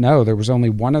one. No, there was only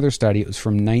one other study. It was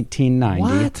from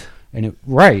 1990. What? And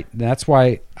that's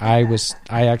why I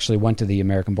actually went to the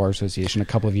American Bar Association a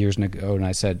couple of years ago, and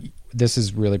I said, "This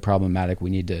is really problematic. We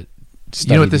need to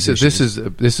study." You know what this these is? issues."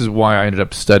 This is why I ended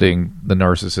up studying the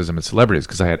narcissism in celebrities,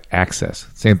 because I had access.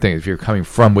 Same thing. If you're coming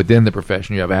from within the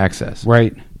profession, you have access.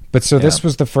 Right. But so this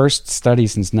was the first study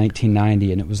since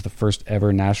 1990, and it was the first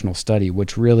ever national study,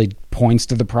 which really points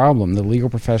to the problem. The legal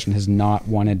profession has not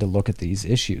wanted to look at these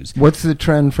issues. What's the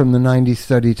trend from the 90s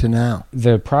study to now?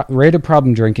 The rate of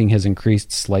problem drinking has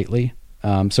increased slightly.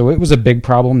 So it was a big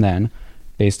problem then,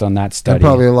 based on that study. And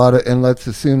probably and let's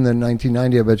assume that in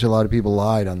 1990, I bet you a lot of people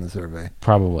lied on the survey.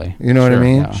 Probably. You know what I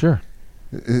mean? Yeah. Sure.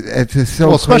 It's just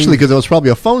so especially because it was probably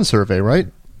a phone survey, right?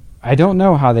 I don't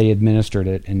know how they administered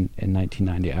it in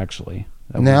 1990. Actually,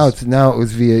 it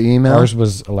was via email. Ours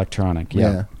was electronic.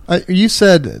 Yeah. You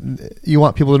said you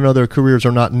want people to know their careers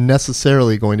are not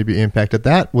necessarily going to be impacted.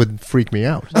 That would freak me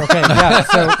out. Okay. Yeah.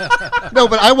 So no,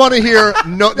 but I want to hear.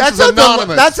 No, this is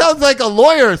anonymous. That sounds like a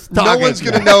lawyer's talking. No one's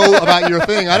going to know about your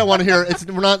thing. I don't want to hear.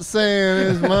 We're not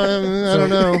saying. It's mine, I don't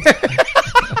know.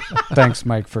 Thanks,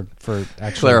 Mike, for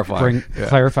actually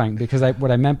clarifying. Because what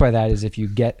I meant by that is if you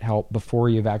get help before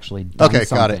you've actually done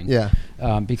something. Got it. Yeah.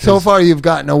 Because so far you've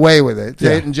gotten away with it.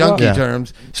 Say it in junkie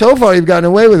terms. So far you've gotten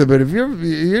away with it. But if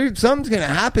something's going to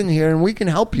happen here, and we can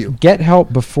help you. Get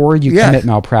help before you commit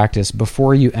malpractice,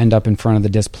 before you end up in front of the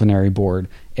disciplinary board,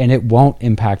 and it won't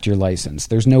impact your license.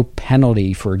 There's no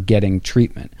penalty for getting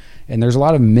treatment. And there's a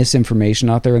lot of misinformation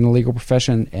out there in the legal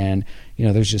profession, and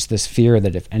there's just this fear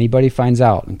that if anybody finds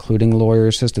out, including the lawyer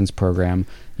assistance program,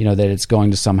 that it's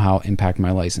going to somehow impact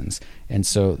my license. And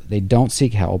so they don't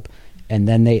seek help, and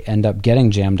then they end up getting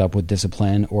jammed up with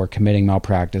discipline or committing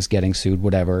malpractice, getting sued,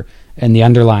 whatever. And the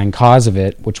underlying cause of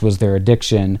it, which was their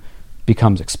addiction,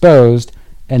 becomes exposed.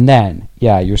 And then,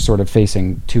 you're sort of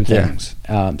facing two things.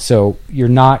 So you're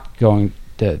not going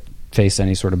to face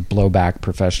any sort of blowback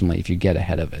professionally if you get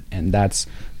ahead of it, and that's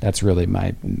really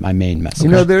my main message.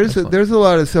 There's a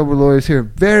lot of sober lawyers here,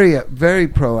 very very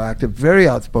proactive, very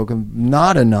outspoken,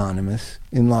 not anonymous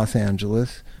in Los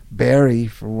Angeles. Barry,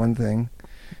 for one thing.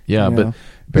 Yeah, but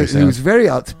who's very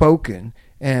outspoken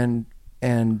and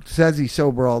says he's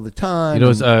sober all the time. You know,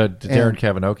 it's Darren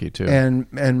Kavanaugh too,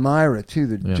 and Myra too,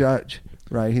 the judge.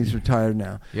 Right, he's retired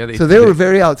now. Yeah, so they were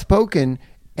very outspoken,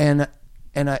 and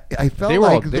I felt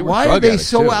like, why are they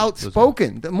so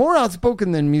outspoken? More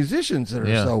outspoken than musicians that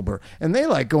are sober, and they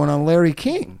like going on Larry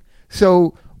King.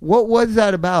 So what was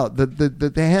that about?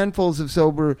 The handfuls of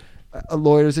sober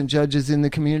lawyers and judges in the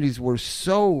communities were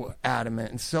so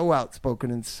adamant and so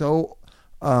outspoken and so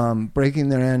breaking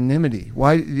their anonymity.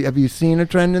 Why have you seen a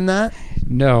trend in that?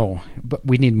 No, but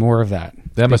we need more of that.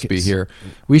 That must be here.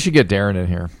 We should get Darren in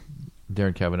here.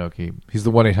 Darren Kavanaugh. He's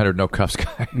the 1-800 no cuffs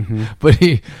guy,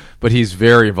 but he's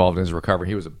very involved in his recovery.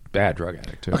 He was a bad drug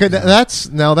addict too. Okay,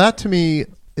 that to me,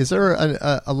 is there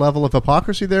a level of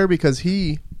hypocrisy there? Because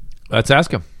let's ask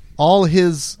him. All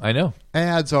his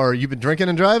ads are, you've been drinking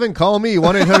and driving, call me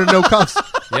 1-800 no cuffs.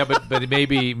 Yeah, but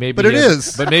maybe but it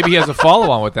is. But maybe he has a follow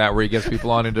on with that where he gets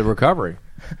people on into recovery.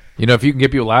 You know, if you can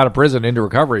get people out of prison into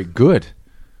recovery, good.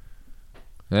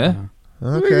 Yeah.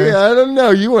 Okay. Yeah, I don't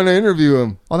know. You want to interview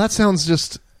him? Well, that sounds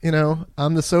just,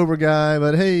 I'm the sober guy,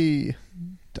 but hey,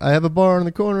 I have a bar in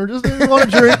the corner. Just want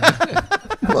to drink.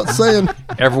 I'm not saying.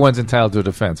 Everyone's entitled to a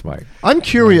defense, Mike. I'm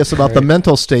curious about the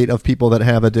mental state of people that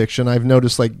have addiction. I've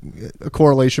noticed like a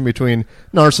correlation between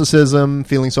narcissism,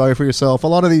 feeling sorry for yourself, a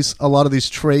lot of these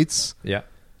traits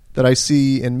that I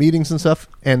see in meetings and stuff.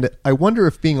 And I wonder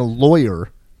if being a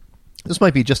lawyer, this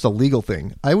might be just a legal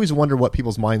thing. I always wonder what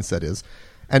people's mindset is.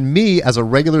 And me, as a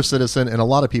regular citizen, and a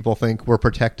lot of people think we're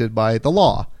protected by the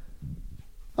law.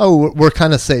 Oh, we're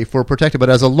kind of safe. We're protected. But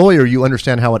as a lawyer, you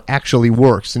understand how it actually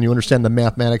works, and you understand the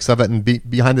mathematics of it, and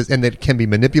behind this, and that it can be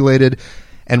manipulated,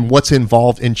 and what's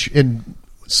involved in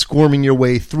squirming your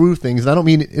way through things. And I don't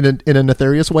mean in a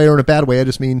nefarious way or in a bad way. I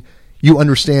just mean you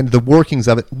understand the workings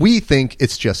of it. We think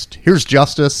it's just, here's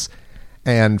justice.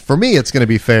 And for me, it's going to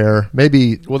be fair.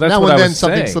 Maybe well, that's now what and I then was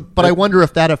something. saying. But I wonder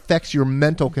if that affects your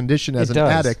mental condition as an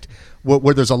addict,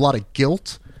 where there's a lot of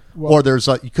guilt, or there's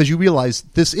because you realize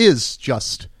this is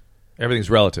just everything's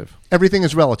relative. Everything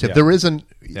is relative. Yeah. There isn't,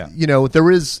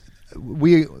 there is.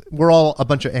 We're all a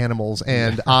bunch of animals,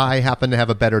 and I happen to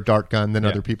have a better dart gun than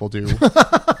other people do.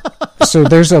 So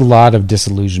there's a lot of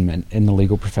disillusionment in the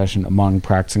legal profession among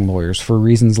practicing lawyers for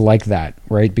reasons like that,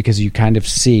 right? Because you kind of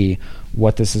see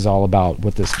what this is all about,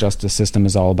 what this justice system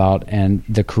is all about, and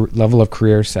the level of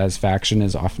career satisfaction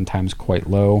is oftentimes quite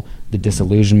low. The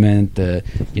disillusionment, the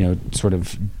sort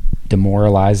of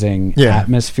demoralizing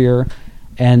atmosphere,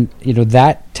 and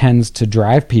that tends to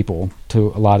drive people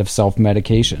to a lot of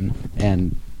self-medication,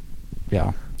 and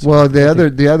Well,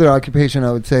 the other occupation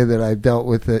I would say that I've dealt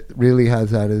with that really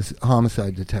has that is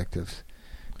homicide detectives.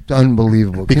 It's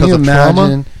unbelievable. Because Can you of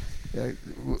imagine?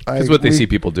 It's what they see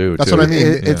people do. That's too. what I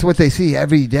mean. It's what they see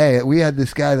every day. We had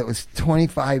this guy that was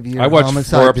 25 years. I watched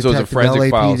homicide 4 episodes of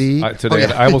Forensic LAPD. Files today.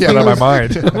 I almost got out of my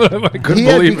mind. I couldn't He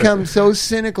had believe become it. so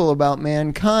cynical about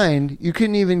mankind, you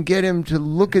couldn't even get him to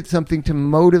look at something to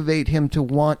motivate him to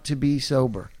want to be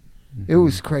sober. It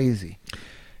was crazy.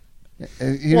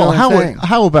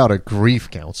 How about a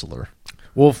grief counselor?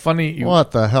 Well, funny.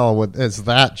 What the hell is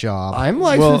that job? I'm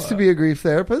licensed to be a grief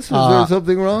therapist. Is there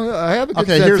something wrong? I have a good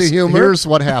sense of humor. Here's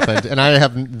what happened,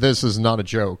 and this is not a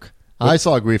joke. I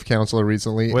saw a grief counselor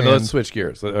recently. Well, let's switch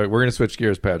gears. We're going to switch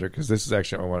gears, Patrick, because this is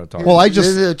actually what I want to talk about. This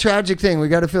is a tragic thing. We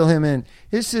got to fill him in.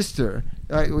 His sister,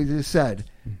 we just said,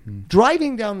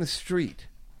 driving down the street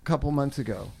a couple months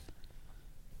ago,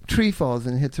 tree falls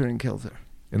and hits her and kills her.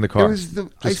 In the car.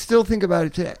 I still think about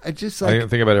it today. I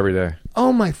think about it every day.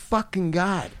 Oh my fucking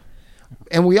God.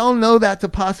 And we all know that's a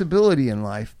possibility in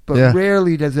life, but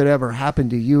rarely does it ever happen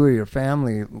to you or your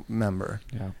family member.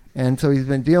 Yeah. And so he's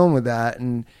been dealing with that,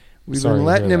 and we've been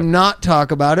letting him not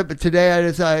talk about it. But today I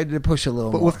decided to push a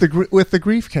little more. But with the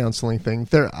grief counseling thing,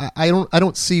 I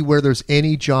don't see where there's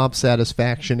any job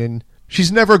satisfaction in.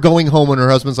 She's never going home when her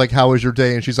husband's like, "How was your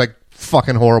day?" and she's like,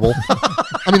 "Fucking horrible."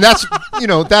 I mean,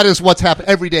 that is what's happening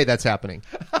every day. That's happening.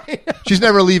 She's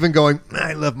never leaving going,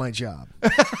 "I love my job."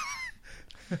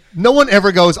 No one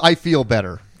ever goes, "I feel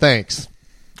better. Thanks."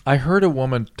 I heard a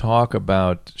woman talk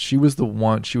about she was the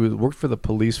one. She worked for the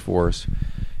police force,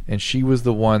 and she was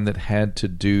the one that had to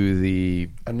do the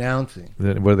announcing.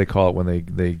 What do they call it when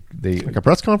they like a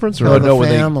press conference? Or no,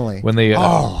 family. When they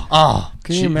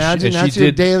can you imagine? That's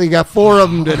your daily. Got 4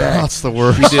 of them today. That's the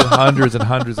worst. She did hundreds and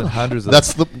hundreds and hundreds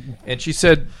of them. And she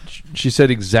said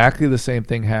exactly the same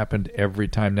thing happened every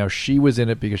time. Now she was in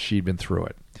it because she'd been through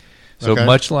it. So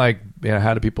much like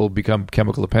how do people become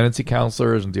chemical dependency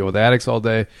counselors and deal with addicts all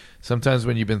day? Sometimes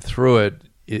when you've been through it,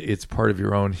 it's part of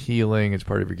your own healing. It's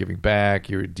part of your giving back,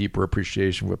 your deeper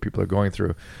appreciation of what people are going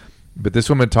through. But this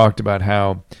woman talked about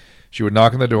how she would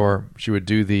knock on the door. She would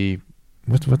do the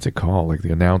what's it called, like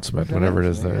the announcement, whatever it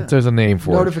is. There's a name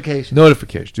for notification. it.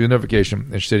 Notification. Do the notification.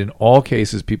 And she said in all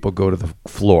cases, people go to the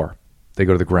floor. They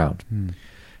go to the ground.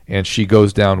 And she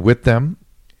goes down with them,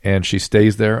 and she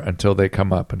stays there until they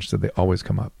come up. And she said they always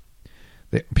come up.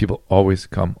 People always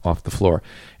come off the floor.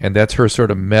 And that's her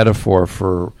sort of metaphor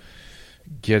for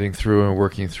getting through and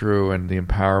working through and the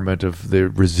empowerment of the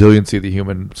resiliency of the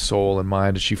human soul and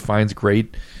mind. She finds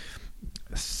great,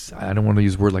 I don't want to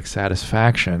use a word like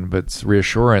satisfaction, but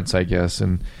reassurance, I guess,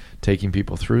 in taking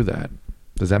people through that.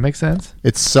 Does that make sense?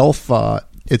 It's self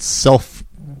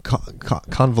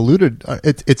convoluted.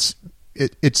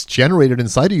 It's generated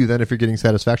inside of you then if you're getting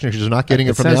satisfaction because you're not getting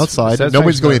it from the outside.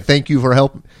 Nobody's going to thank you for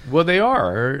help. Well, they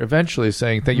are eventually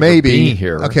saying thank you for being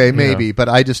here. Okay, maybe, but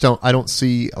I don't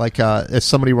see like if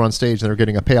somebody were on stage and they're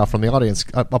getting a payoff from the audience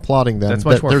applauding them. That's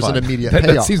much more there's fun. an immediate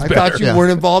payoff. I thought you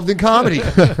weren't involved in comedy.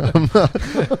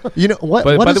 You know what?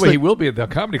 But what by is the way, he will be at the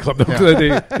comedy club, the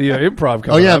improv.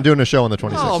 Oh yeah, I'm doing a show on the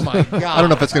 26th. Oh my god! I don't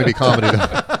know if it's going to be comedy.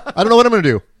 I don't know what I'm going to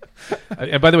do.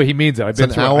 And by the way, he means it. I've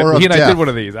been through hour he and of I death. did one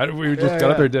of these. We just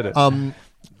got up there and did it.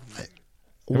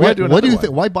 What do you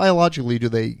think? Why biologically do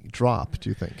they drop? Do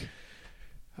you think?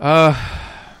 I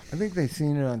think they've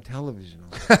seen it on television.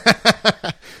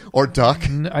 Or duck?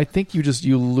 I think you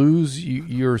lose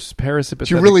your parasympathetic.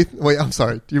 Do you really? Wait, I'm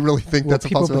sorry. Do you really think that's a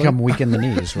people possibility? become weak in the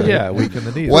knees, right? Yeah, weak in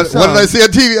the knees. What did I see on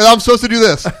TV? I'm supposed to do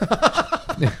this.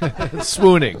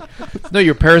 Swooning. No,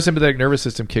 your parasympathetic nervous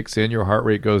system kicks in. Your heart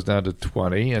rate goes down to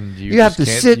 20, and you have to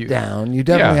sit down. You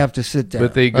definitely have to sit down.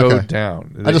 But they go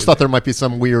down. I just thought there might be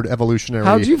some weird evolutionary.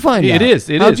 How'd you find out? It is.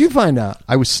 How'd you find out?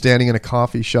 I was standing in a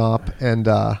coffee shop and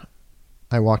I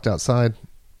walked outside.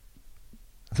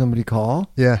 Somebody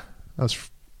call? Yeah,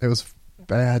 it was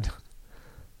bad.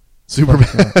 Super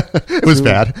bad. It was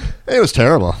bad. It was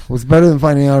terrible. It was better than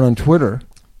finding out on Twitter.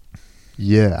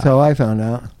 Yeah. That's how I found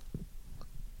out.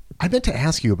 I meant to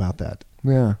ask you about that.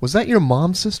 Yeah. Was that your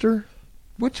mom's sister?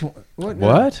 Which one?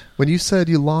 What? When you said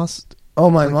you lost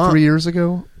my mom. 3 years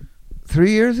ago?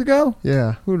 3 years ago?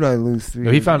 Yeah. Who did I lose 3 years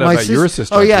No, he found out about your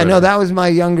sister. Oh, yeah. No, that was my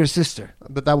younger sister.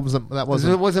 But that wasn't It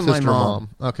wasn't my sister or mom.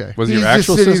 Okay. Was it He's your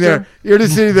actual just sitting sister? there. You're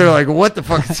just sitting there like, what the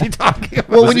fuck is he talking about?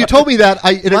 Well, when you told me that,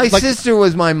 my sister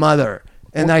was my mother,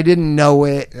 and I didn't know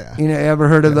it. Yeah. You know, ever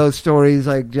heard of those stories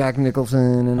like Jack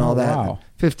Nicholson and all that? Wow.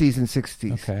 50s and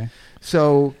 60s. Okay.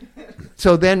 So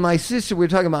then my sister, we were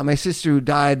talking about my sister who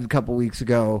died a couple weeks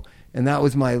ago, and that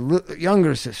was my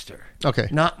younger sister. Okay.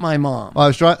 Not my mom.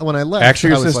 Well, when I left.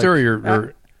 Actually, I your was sister like, or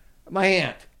your My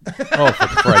aunt. Oh, for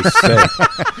Christ's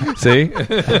sake! See,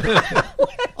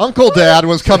 Uncle Dad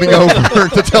was coming over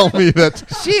to tell me that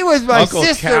She was my Uncle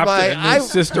sister. Captain and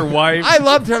his sister wife. I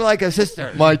loved her like a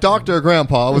sister. my doctor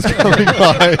grandpa was coming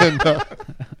by, and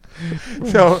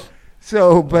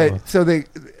So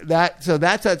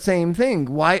that's that same thing.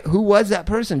 Why? Who was that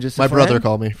person? Just a my friend? brother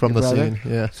called me from Your the brother?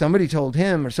 scene. Yeah. Somebody told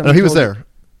him, or No, somebody. he was told there.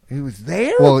 He was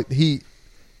there. Well,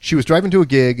 she was driving to a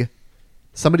gig.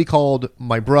 Somebody called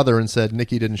my brother and said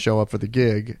Nikki didn't show up for the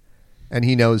gig, and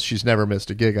he knows she's never missed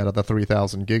a gig out of the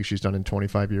 3,000 gigs she's done in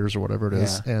 25 years or whatever it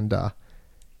is. Yeah. And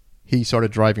he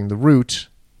started driving the route,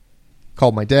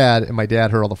 called my dad, and my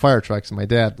dad heard all the fire trucks, and my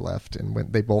dad left,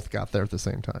 and they both got there at the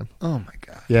same time. Oh my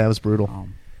god. Yeah, it was brutal.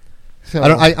 So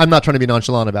I'm not trying to be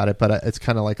nonchalant about it, but it's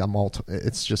kind of like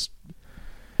it's just.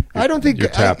 I don't think you're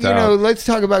tapped out. Let's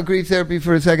talk about grief therapy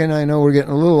for a second. I know we're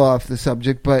getting a little off the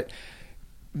subject, but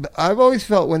I've always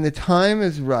felt when the time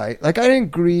is right. Like I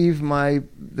didn't grieve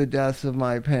the deaths of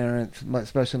my parents,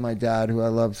 especially my dad, who I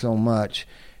love so much,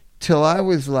 till I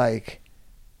was like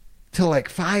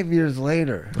 5 years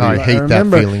later. Oh, I hate that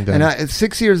feeling. Then. And it's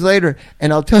 6 years later,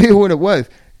 and I'll tell you what it was.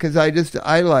 Because I just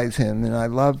idolized him and I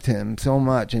loved him so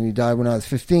much, and he died when I was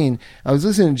 15. I was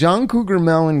listening to John Cougar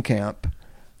Mellencamp,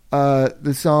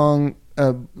 the song,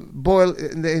 boy,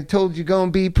 they told you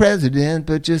gonna be president,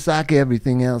 but just like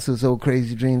everything else, those old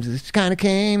crazy dreams just kind of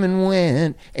came and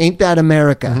went. Ain't that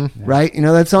America, Mm-hmm. right? You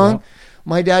know that song? Yeah.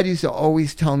 My dad used to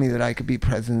always tell me that I could be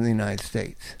president of the United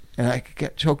States. And I could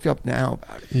get choked up now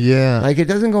about it. Yeah. Like, it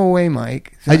doesn't go away,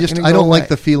 Mike. I don't like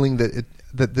the feeling that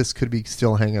this could be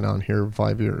still hanging on here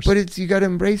 5 years. But you got to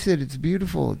embrace it. It's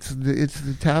beautiful. It's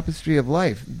the tapestry of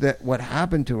life. That what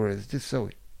happened to her is just so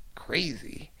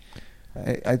crazy.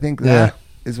 I think that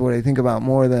is what I think about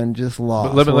more than just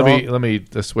loss. But let me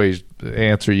this way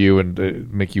answer you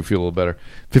and make you feel a little better.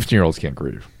 15-year-olds can't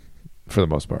grieve, for the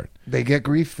most part. They get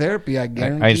grief therapy. I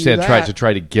guarantee. I understand. That.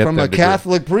 Try to get from them a to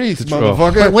Catholic priest, Oh.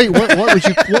 motherfucker. But wait,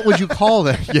 what would you call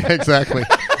that? Yeah, exactly.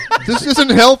 This isn't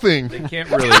helping. They can't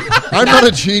really. I'm not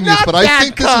a genius, but I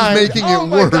think this is making it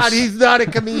worse. Oh my God, he's not a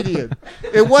comedian.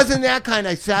 It wasn't that kind.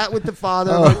 I sat with the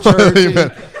father of the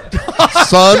church.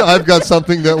 Son, I've got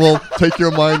something that will take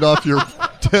your mind off your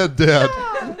dead dad.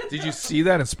 Did you see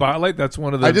that in Spotlight? That's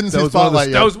one of the. I didn't see Spotlight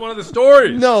yet. That was one of the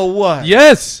stories. No, what?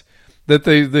 Yes. That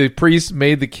the priest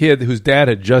made the kid whose dad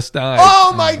had just died.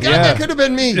 Oh my God, that could have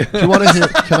been me. Do you want to hear?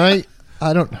 Can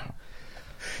I don't know.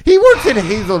 He works in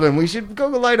Hazelden. We should go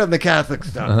light on the Catholic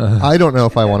stuff. I don't know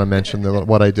if I want to mention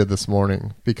what I did this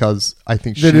morning because I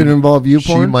think Did it involve you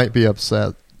She porn? might be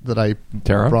upset that I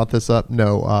brought this up.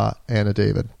 No, Anna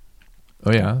David.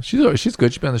 Oh yeah, she's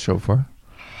good. She's been on the show before.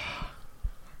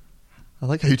 I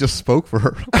like how you just spoke for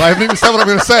her. I haven't even said what I'm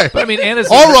going to say. But I mean, Anna's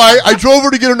all right. I drove her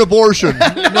to get an abortion.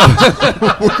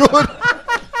 We're good.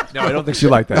 No, I don't think she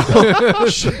liked that.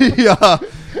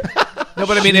 No,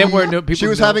 but I mean, she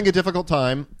was having a difficult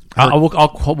time. We'll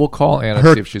call Anna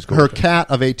and see if she's cool. Her cat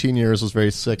of 18 years was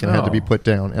very sick and had to be put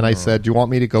down. And I said, "Do you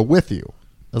want me to go with you?"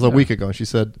 That was a week ago. And she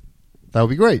said, "That would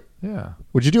be great." Yeah.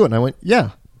 Would you do it? And I went,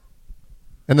 "Yeah."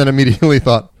 And then immediately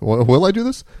thought, "Will I do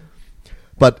this?"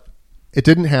 But it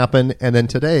didn't happen. And then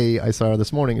today I saw her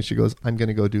this morning and she goes, "I'm going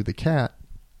to go do the cat.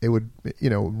 It would,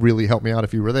 really help me out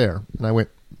if you were there." And I went,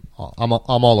 I'm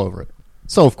all over it.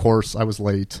 So of course I was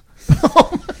late.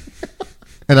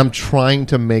 And I'm trying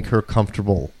to make her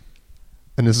comfortable.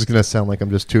 And this is going to sound like I'm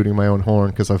just tooting my own horn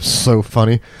because I'm so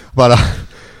funny. But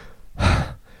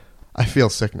I feel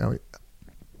sick now.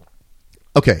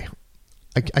 Okay.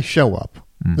 I show up.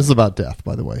 This is about death,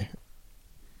 by the way.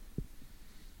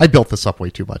 I built this up way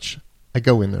too much. I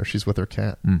go in there. She's with her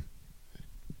cat.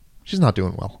 She's not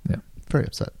doing well. Yeah. Very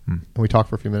upset. And we talked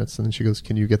for a few minutes, and then she goes,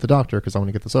 "Can you get the doctor? Because I want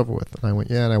to get this over with." And I went,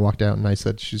 "Yeah." And I walked out, and I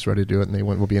said, "She's ready to do it." And they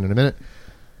went, "We'll be in a minute."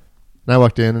 And I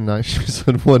walked in, and she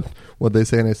said, "What'd they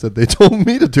say?" And I said, "They told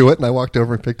me to do it." And I walked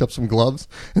over and picked up some gloves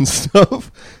and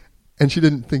stuff. And she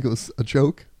didn't think it was a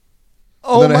joke.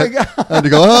 Oh, my God. I had to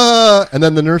go, "Ah." And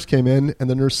then the nurse came in, and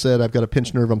the nurse said, "I've got a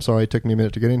pinched nerve. I'm sorry. It took me a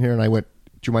minute to get in here." And I went,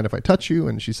 "Do you mind if I touch you?"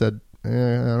 And she said, "I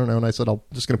don't know." And I said, "I'm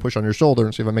just going to push on your shoulder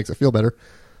and see if it makes it feel better."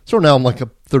 So now I'm like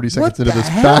 30 seconds into this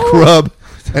back rub.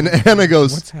 And Anna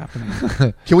goes, "What's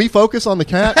happening? Can we focus on the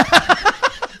cat?"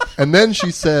 And then she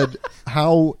said,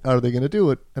 "How are they going to do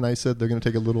it?" And I said, "They're going to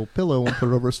take a little pillow and put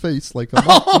it over his face like a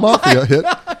mafia hit."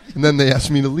 And then they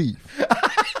asked me to leave.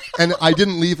 And I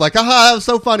didn't leave like, "Aha, that was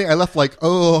so funny." I left like,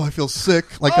 "Oh, I feel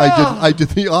sick." Like I did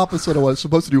the opposite of what I was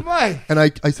supposed to do. Why? And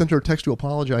I sent her a text to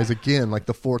apologize again, like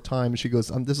the fourth time. She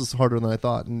goes, "This is harder than I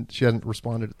thought." And she hadn't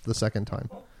responded the second time.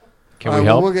 Can we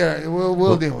help? We'll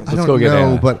deal with it. I don't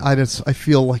know, but I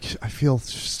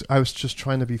was just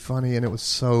trying to be funny, and it was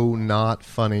so not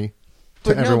funny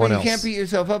to everyone else. You can't beat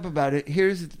yourself up about it.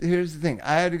 Here's the thing.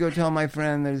 I had to go tell my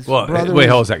friend that his brother. Wait,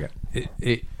 hold a second.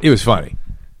 It was funny.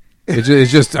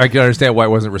 It's just I can understand why it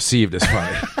wasn't received as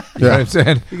funny. You know what I'm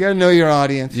saying? You got to know your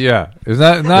audience. Yeah, it was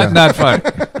not funny.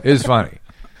 It was funny.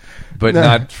 But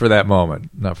not for that moment.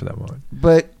 Not for that moment.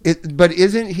 But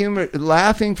isn't humor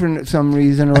laughing for some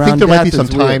reason around? I think there might be some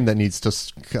death is time weird. that needs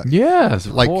to. Yes,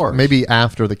 of like course. maybe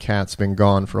after the cat's been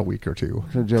gone for a week or two.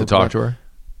 To talk to her.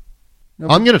 No,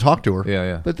 I'm going to talk to her.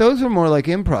 Yeah. But those are more like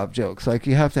improv jokes. Like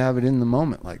you have to have it in the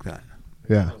moment like that.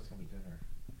 Yeah.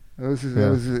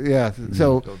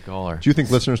 So, Don't call her. Do you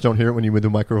think listeners don't hear it when you move the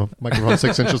microphone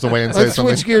 6 inches away and say let's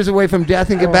something? switch gears away from death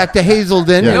and get back to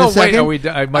Hazelden. Yeah. In No, a second. wait.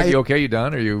 Mike, you okay? You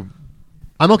done? Are you?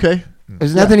 I'm okay.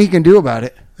 There's nothing he can do about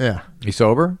it. Yeah. You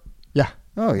sober? Yeah.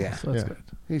 Oh yeah. So that's Yeah. good.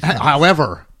 He's fine.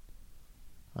 However,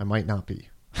 I might not be.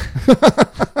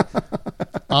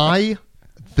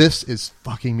 This is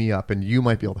fucking me up, and you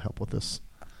might be able to help with this.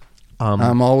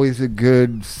 I'm always a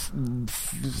good.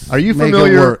 Are you make it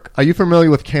familiar? work. Are you familiar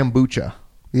with kombucha?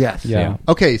 Yes. Yeah.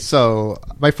 Okay, so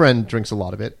my friend drinks a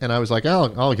lot of it, and I was like,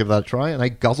 I'll give that a try, and I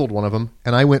guzzled one of them,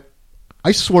 and I went,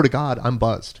 I swear to God, I'm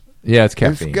buzzed. Yeah, it's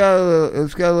caffeine. It's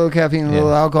got a little caffeine, a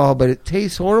little alcohol, but it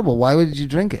tastes horrible. Why would you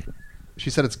drink it? She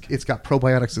said it's got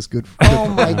probiotics. It's good. Oh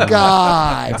my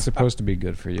God! It's supposed to be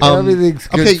good for you. Everything's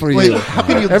good for you. How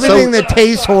can you? Everything that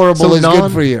tastes horrible is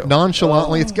good for you.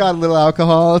 Nonchalantly, it's got a little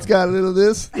alcohol. It's got a little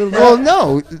this. Little that. Well,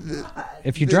 no.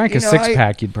 If you drank a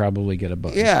six-pack, you'd probably get a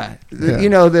buzz. Yeah. You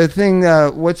know, the thing,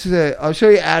 I'll show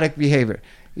you addict behavior.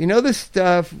 You know the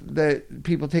stuff that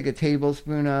people take a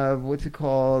tablespoon of? What's it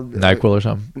called? NyQuil or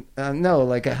something? No,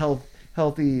 like a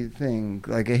healthy thing,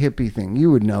 like a hippie thing. You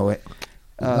would know it.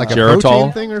 Like a Geritol?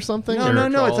 protein thing or something?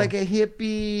 No. It's like a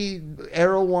hippie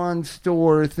Erewhon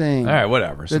store thing. All right,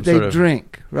 whatever. That they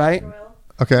drink, right?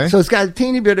 Okay. So it's got a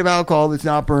teeny bit of alcohol that's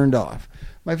not burned off.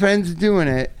 My friend's doing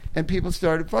it, and people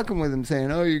started fucking with him,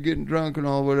 saying, "Oh, you're getting drunk and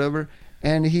all, whatever."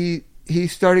 And he he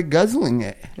started guzzling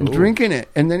it and drinking it,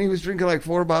 and then he was drinking like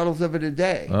 4 bottles of it a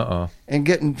day and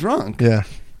getting drunk. Yeah.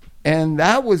 And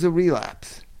that was a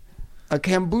relapse. A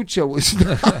kombucha was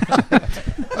not.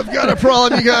 I've got a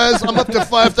problem, you guys. I'm up to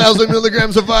 5,000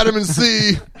 milligrams of vitamin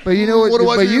C. But you know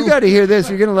what? But you got to hear this.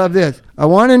 You're going to love this. I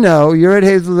want to know. You're at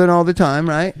Hazelden all the time,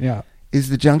 right? Yeah. Is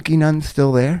the junkie nun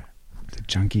still there? The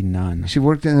junkie nun. She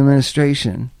worked in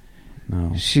administration.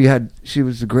 No. She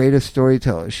was the greatest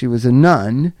storyteller. She was a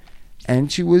nun,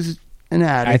 and she was an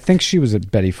addict. I think she was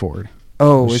at Betty Ford.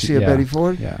 Oh, was she a Betty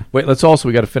Ford? Yeah. Wait, we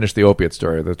got to finish the opiate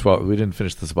story. We didn't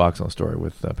finish the Suboxone story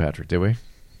with Patrick, did we?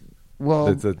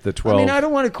 Well, the 12. I mean, I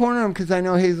don't want to corner them because I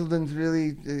know Hazelden's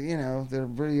really, they're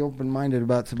really open-minded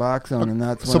about Suboxone, and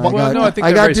that's when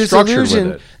I got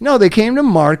disillusioned. No, they came to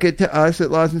market to us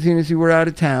at Los Encinas. We were out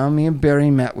of town. Me and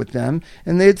Barry met with them,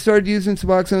 and they had started using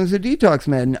Suboxone as a detox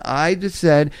med. And I just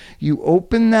said, you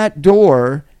open that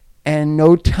door, and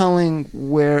no telling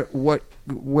where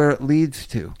it leads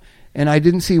to. And I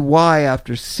didn't see why,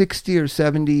 after 60 or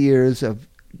 70 years of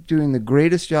doing the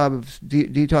greatest job of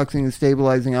detoxing and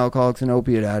stabilizing alcoholics and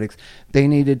opiate addicts, they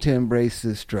needed to embrace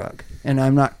this drug. And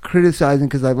I'm not criticizing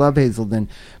because I love Hazelden,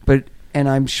 and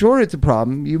I'm sure it's a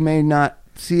problem. You may not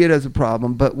see it as a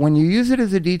problem, but when you use it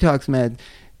as a detox med,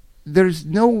 there's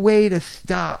no way to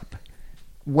stop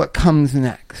what comes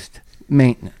next,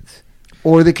 maintenance,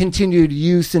 or the continued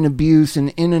use and abuse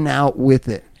and in and out with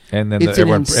it. And then It's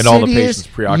and all the patients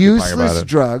preoccupying useless about it.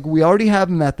 drug. We already have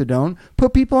methadone.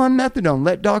 Put people on methadone.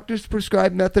 Let doctors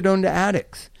prescribe methadone to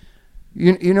addicts.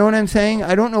 You know what I'm saying?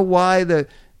 I don't know why the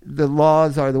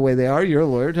laws are the way they are. You're a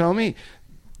lawyer. Tell me.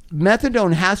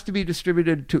 Methadone has to be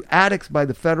distributed to addicts by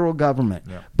the federal government,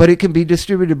 but it can be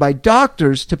distributed by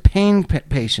doctors to pain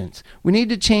patients. We need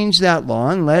to change that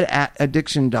law and let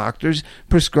addiction doctors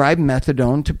prescribe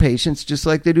methadone to patients just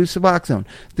like they do Suboxone.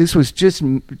 This was just,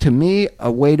 to me,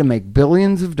 a way to make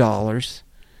billions of dollars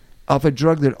off a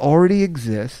drug that already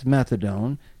exists,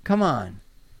 methadone. Come on.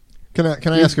 Can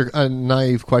I ask a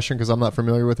naive question because I'm not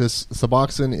familiar with this?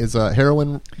 Suboxone is a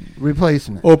heroin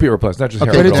replacement. Opiate replacement, not just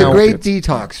heroin. But it's a great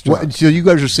detox drug. So you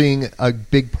guys are seeing a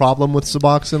big problem with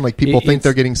Suboxone? Like people think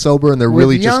they're getting sober and they're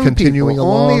really just continuing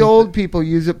along? Only old people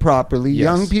use it properly. Yes.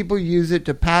 Young people use it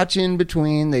to patch in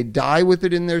between. They die with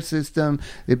it in their system.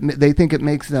 They think it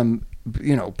makes them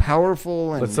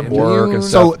powerful and some work and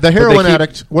so the heroin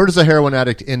addict, where does a heroin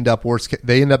addict end up?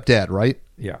 They end up dead, right?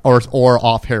 Yeah. Or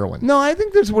off heroin. No, I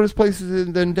think there's worse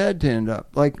places than dead to end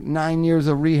up, like 9 years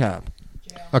of rehab.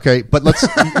 Okay, but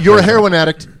you're a heroin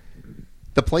addict.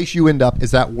 The place you end up,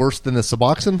 is that worse than the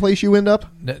Suboxone place you end up?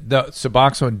 The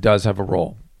Suboxone does have a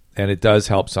role. And it does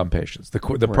help some patients. The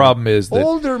problem is that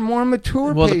older, more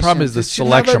mature. Well, the problem is the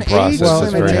selection process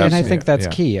is very and I think that's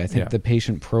key. I think the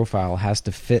patient profile has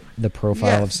to fit the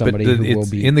profile of somebody who will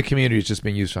be in the community. It's just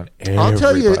being used on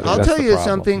everybody. I'll tell you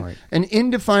something. Right. An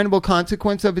indefinable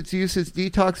consequence of its use as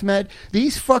detox med.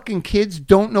 These fucking kids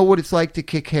don't know what it's like to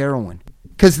kick heroin.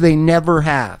 Because they never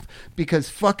have. Because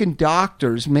fucking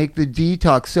doctors make the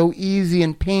detox so easy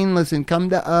and painless and come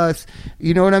to us.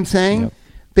 You know what I'm saying? Yep.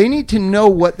 They need to know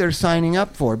what they're signing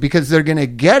up for because they're going to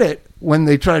get it when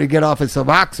they try to get off of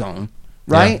Suboxone,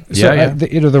 right? Yeah.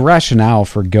 So, the rationale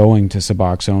for going to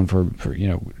Suboxone for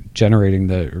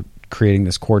generating creating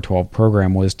this Core 12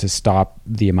 program was to stop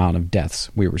the amount of deaths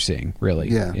we were seeing. Really,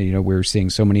 we were seeing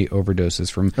so many overdoses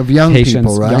from young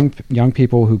patients, people, right? young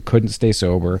people who couldn't stay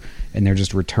sober, and they're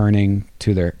just returning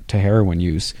to heroin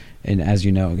use. And as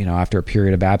you know, after a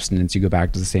period of abstinence, you go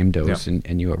back to the same dose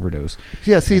and you overdose.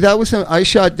 Yeah, see, that was I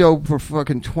shot dope for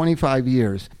fucking 25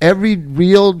 years. Every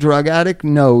real drug addict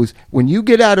knows when you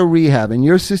get out of rehab and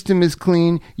your system is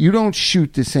clean, you don't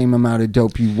shoot the same amount of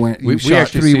dope you shot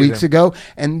 3 weeks ago.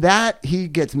 And that, he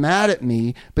gets mad at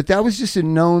me, but that was just a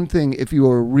known thing if you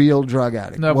were a real drug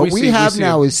addict. No, what we have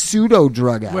now is pseudo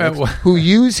drug addicts who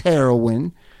use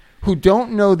heroin, who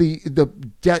don't know the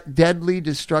deadly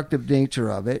destructive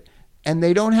nature of it, and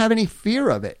they don't have any fear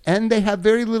of it, and they have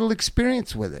very little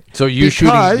experience with it. So you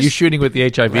shooting with the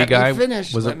HIV guy?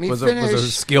 Was a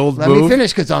skilled move? Let me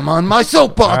finish because I'm on my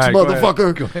soapbox, right,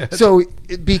 motherfucker. Go ahead. So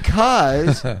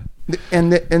because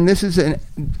and this is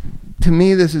to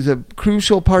me this is a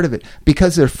crucial part of it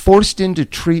because they're forced into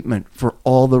treatment for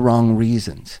all the wrong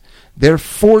reasons. They're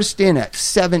forced in at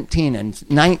 17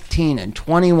 and 19 and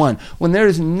 21 when there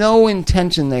is no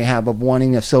intention they have of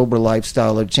wanting a sober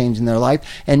lifestyle or changing their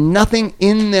life, and nothing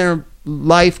in their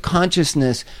life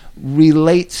consciousness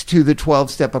relates to the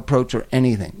 12-step approach or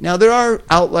anything. Now, there are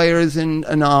outliers and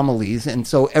anomalies, and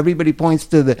so everybody points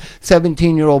to the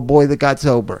 17-year-old boy that got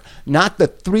sober, not the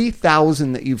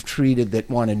 3,000 that you've treated that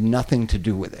wanted nothing to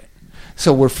do with it.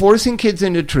 So we're forcing kids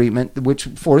into treatment, which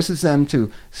forces them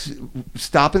to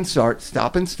stop and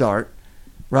start,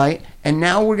 right? And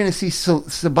now we're going to see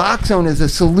Suboxone as a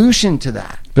solution to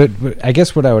that. But I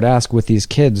guess what I would ask with these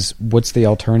kids, what's the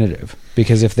alternative?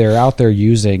 Because if they're out there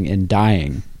using and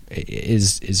dying,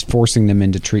 is forcing them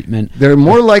into treatment. They're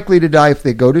more likely to die if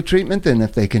they go to treatment than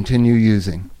if they continue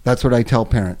using. That's what I tell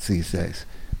parents these days.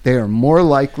 They are more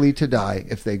likely to die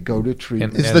if they go to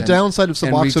treatment. Is the downside of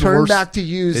Suboxone and return worse? back to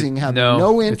using, have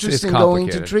no interest in going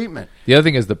to treatment. The other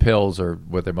thing is the pills are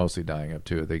what they're mostly dying of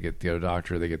too. They get the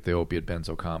doctor, they get the opiate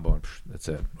benzo combo, and that's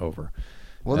it, over.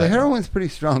 Well, the heroin's pretty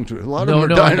strong, Drew. A lot of them are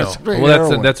dying of spraying heroin.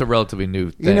 Well, that's a relatively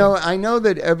new thing. You know, I know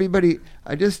that everybody.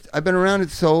 I've been around it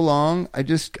so long. I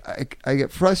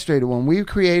get frustrated when we've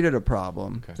created a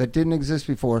problem that didn't exist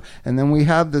before, and then we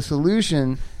have the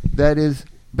solution that is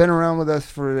been around with us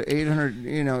for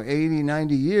 80,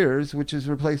 90 years, which is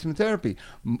replacement therapy.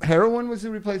 Heroin was the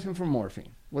replacement for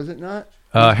morphine, was it not?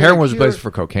 Heroin was replaced for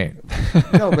cocaine.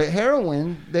 No, but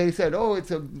heroin, they said,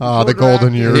 it's a the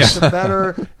golden years. It's a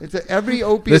better. Every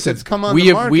opiate that's come on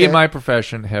the market. We in my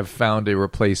profession have found a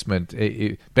replacement.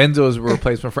 Benzo is a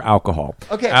replacement for alcohol.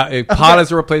 Pot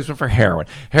is a replacement for heroin.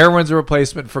 Heroin's a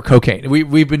replacement for cocaine.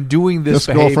 We've been doing this.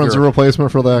 This girlfriend's a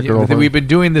replacement for that girlfriend. We've been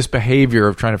doing this behavior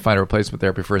of trying to find a replacement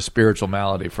therapy for a spiritual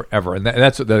malady forever, and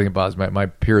that's what the thing about is my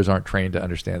peers aren't trained to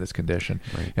understand this condition,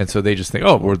 and so they just think,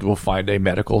 we'll find a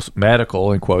medical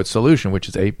in quote solution, which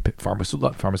is a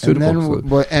pharmaceutical solution.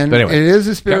 But anyway, it is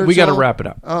a spiritual. We got to wrap it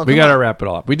up. We got to wrap it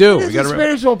all up. We do. It's a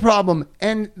spiritual problem,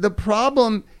 and the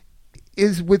problem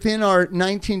is within our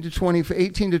 18 to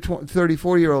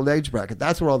 34-year-old age bracket.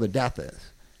 That's where all the death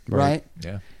is, right?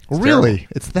 Yeah. Really?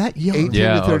 It's that young? 18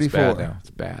 to 34. It's bad now. It's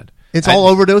bad. It's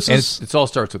all overdoses? It all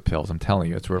starts with pills. I'm telling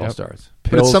you. It's where it all starts.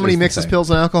 But if somebody mixes pills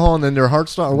and alcohol and then their heart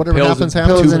stops or whatever happens.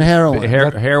 Pills and heroin.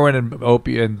 Heroin and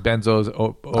opiate and benzos.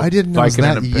 I didn't know it was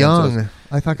that young.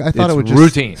 I thought it was just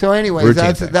routine. So anyways,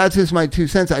 that's just my 2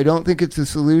 cents. I don't think it's a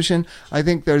solution. I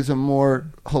think there's a more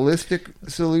holistic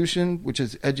solution, which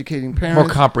is educating parents.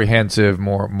 More comprehensive,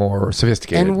 more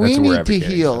sophisticated. And we need to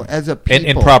heal as a people.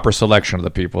 And proper selection of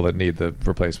the people that need the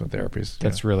replacement therapies.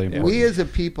 That's really important. We as a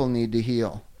people need to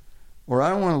heal. Or I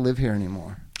don't want to live here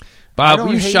anymore. Bob,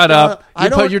 will you shut up?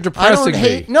 You're depressing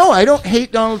me. No, I don't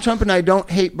hate Donald Trump, and I don't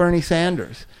hate Bernie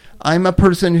Sanders. I'm a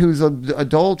person who's an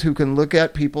adult who can look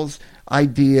at people's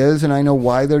ideas, and I know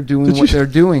why they're doing what they're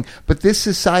doing. But this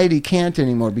society can't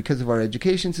anymore because of our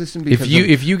education system. If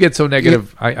you get so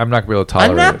negative, I'm not going to be able to tolerate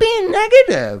it. I'm not being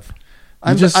negative.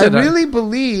 I really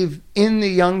believe in the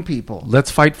young people.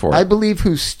 Let's fight for it. I believe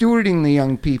who's stewarding the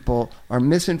young people are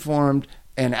misinformed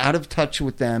and out of touch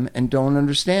with them and don't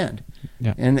understand.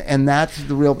 Yeah. And that's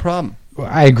the real problem. Well,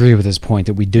 I agree with his point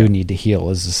that we do need to heal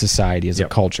as a society, as a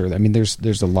culture. I mean,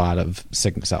 there's a lot of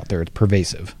sickness out there. It's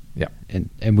pervasive. Yeah.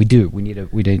 And we need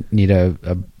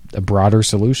a broader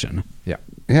solution. Yeah.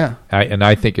 Yeah.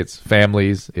 I think it's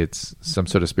families, it's some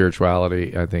sort of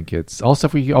spirituality. I think it's all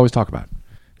stuff we always talk about.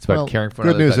 It's about caring for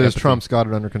good news is Trump's got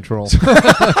it under control.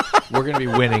 We're going to be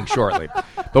winning shortly.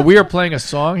 But we are playing a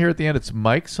song here at the end. It's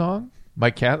Mike's song.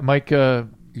 Mike,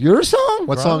 your song?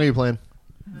 What song are you playing?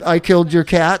 I Killed Your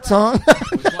Cat song.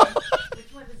 Which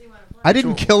one does he want to play? I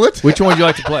didn't kill it. Which one would you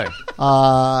like to play?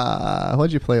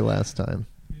 What'd you play last time?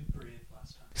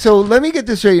 So let me get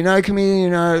this straight. You're not a comedian,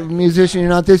 you're not a musician, you're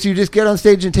not this. You just get on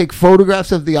stage and take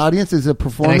photographs of the audience as a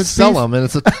performance and I sell them, and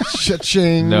it's a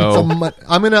cha-ching. No.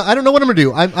 I don't know what I'm going to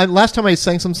do. Last time I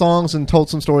sang some songs and told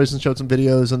some stories and showed some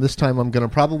videos, and this time I'm going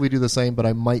to probably do the same, but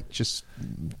I might just...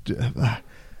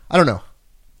 I don't know.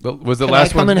 Was the Can last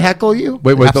I come one? and heckle you?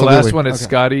 Wait, was Absolutely. the last one at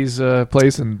Scotty's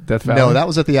place in Death Valley? No, that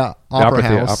was at the Opera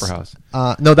House. The Opera House.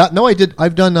 I did.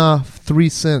 I've done 3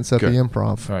 since at the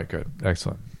Improv. All right, good,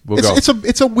 excellent.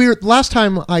 It's a weird. Last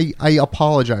time I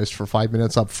apologized for 5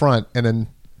 minutes up front, and then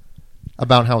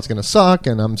about how it's going to suck,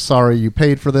 and I'm sorry you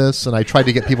paid for this, and I tried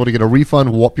to get people to get a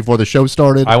refund before the show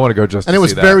started. I want to go just, and it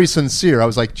was very sincere. I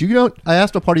was like, I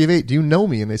asked a party of 8, do you know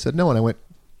me? And they said no, and I went,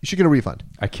 you should get a refund.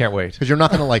 I can't wait because you're not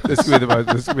going to like this. This is going to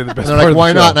be the best. And they're like,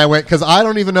 why not? And I went, because I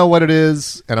don't even know what it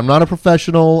is, and I'm not a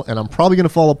professional, and I'm probably going to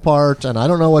fall apart, and I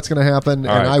don't know what's going to happen,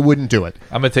 and I wouldn't do it.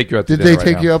 I'm going to take you out to dinner. Did they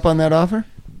take you up on that offer?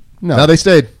 No, they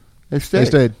stayed. They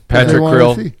stayed. Patrick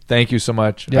Krill, thank you so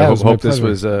much. Yeah, I hope this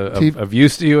was of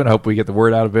use to you, and I hope we get the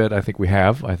word out of it. I think we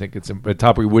have. I think it's a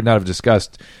topic we would not have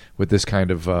discussed with this kind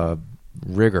of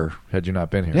rigor had you not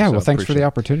been here. Yeah, well, thanks for the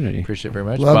opportunity. Appreciate it very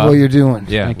much. Love Bob, what you're doing.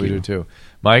 Yeah, Thank we you. do too.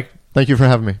 Mike, thank you for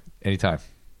having me. Anytime.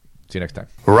 See you next time.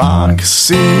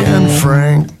 Roxy and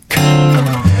Frank,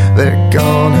 they're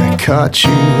gonna cut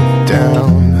you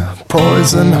down.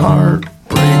 Poison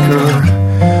heartbreaker.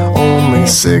 only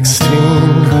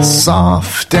 16,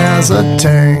 soft as a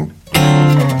tank.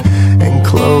 And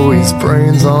Chloe's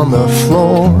brains on the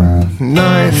floor,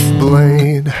 knife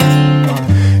blade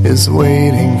is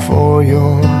waiting for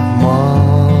your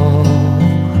mom.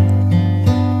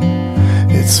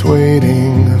 It's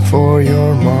waiting for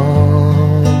your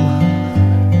mom.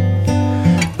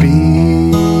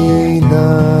 Be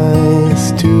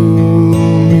nice to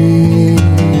me.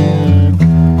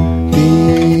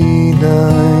 Be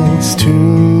nice to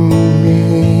me.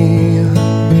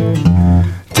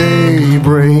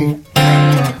 Daybreak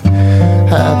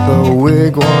at the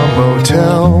Wigwam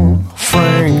Motel.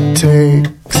 Frank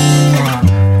takes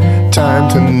time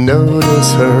to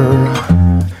notice her.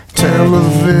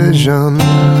 Television,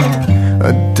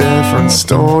 a different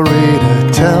story to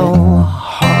tell.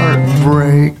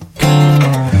 Heartbreak,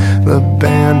 the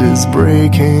band is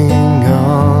breaking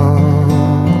up.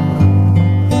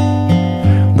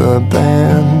 The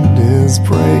band is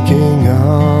breaking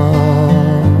up.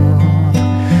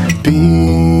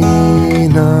 Be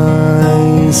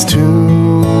nice to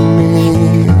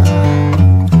me.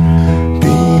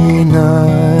 Be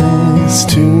nice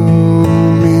to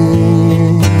me.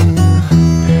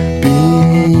 Be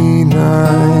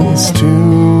nice to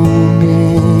me.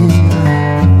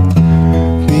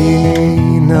 Be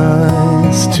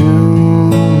nice to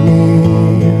me.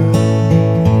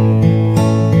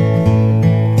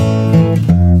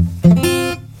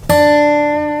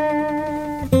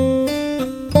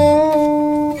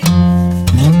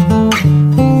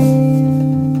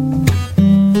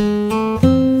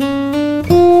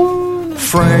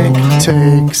 Frank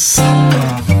takes a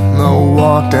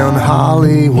walk down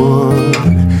Hollywood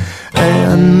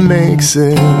and makes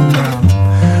it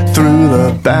through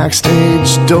the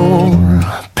backstage door.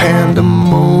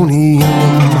 Pandemonium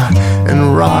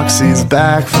and Roxy's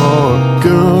back for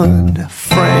good.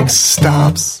 Frank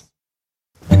stops.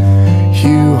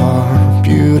 You are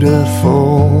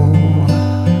beautiful.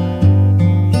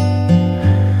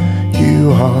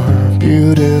 You are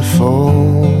beautiful.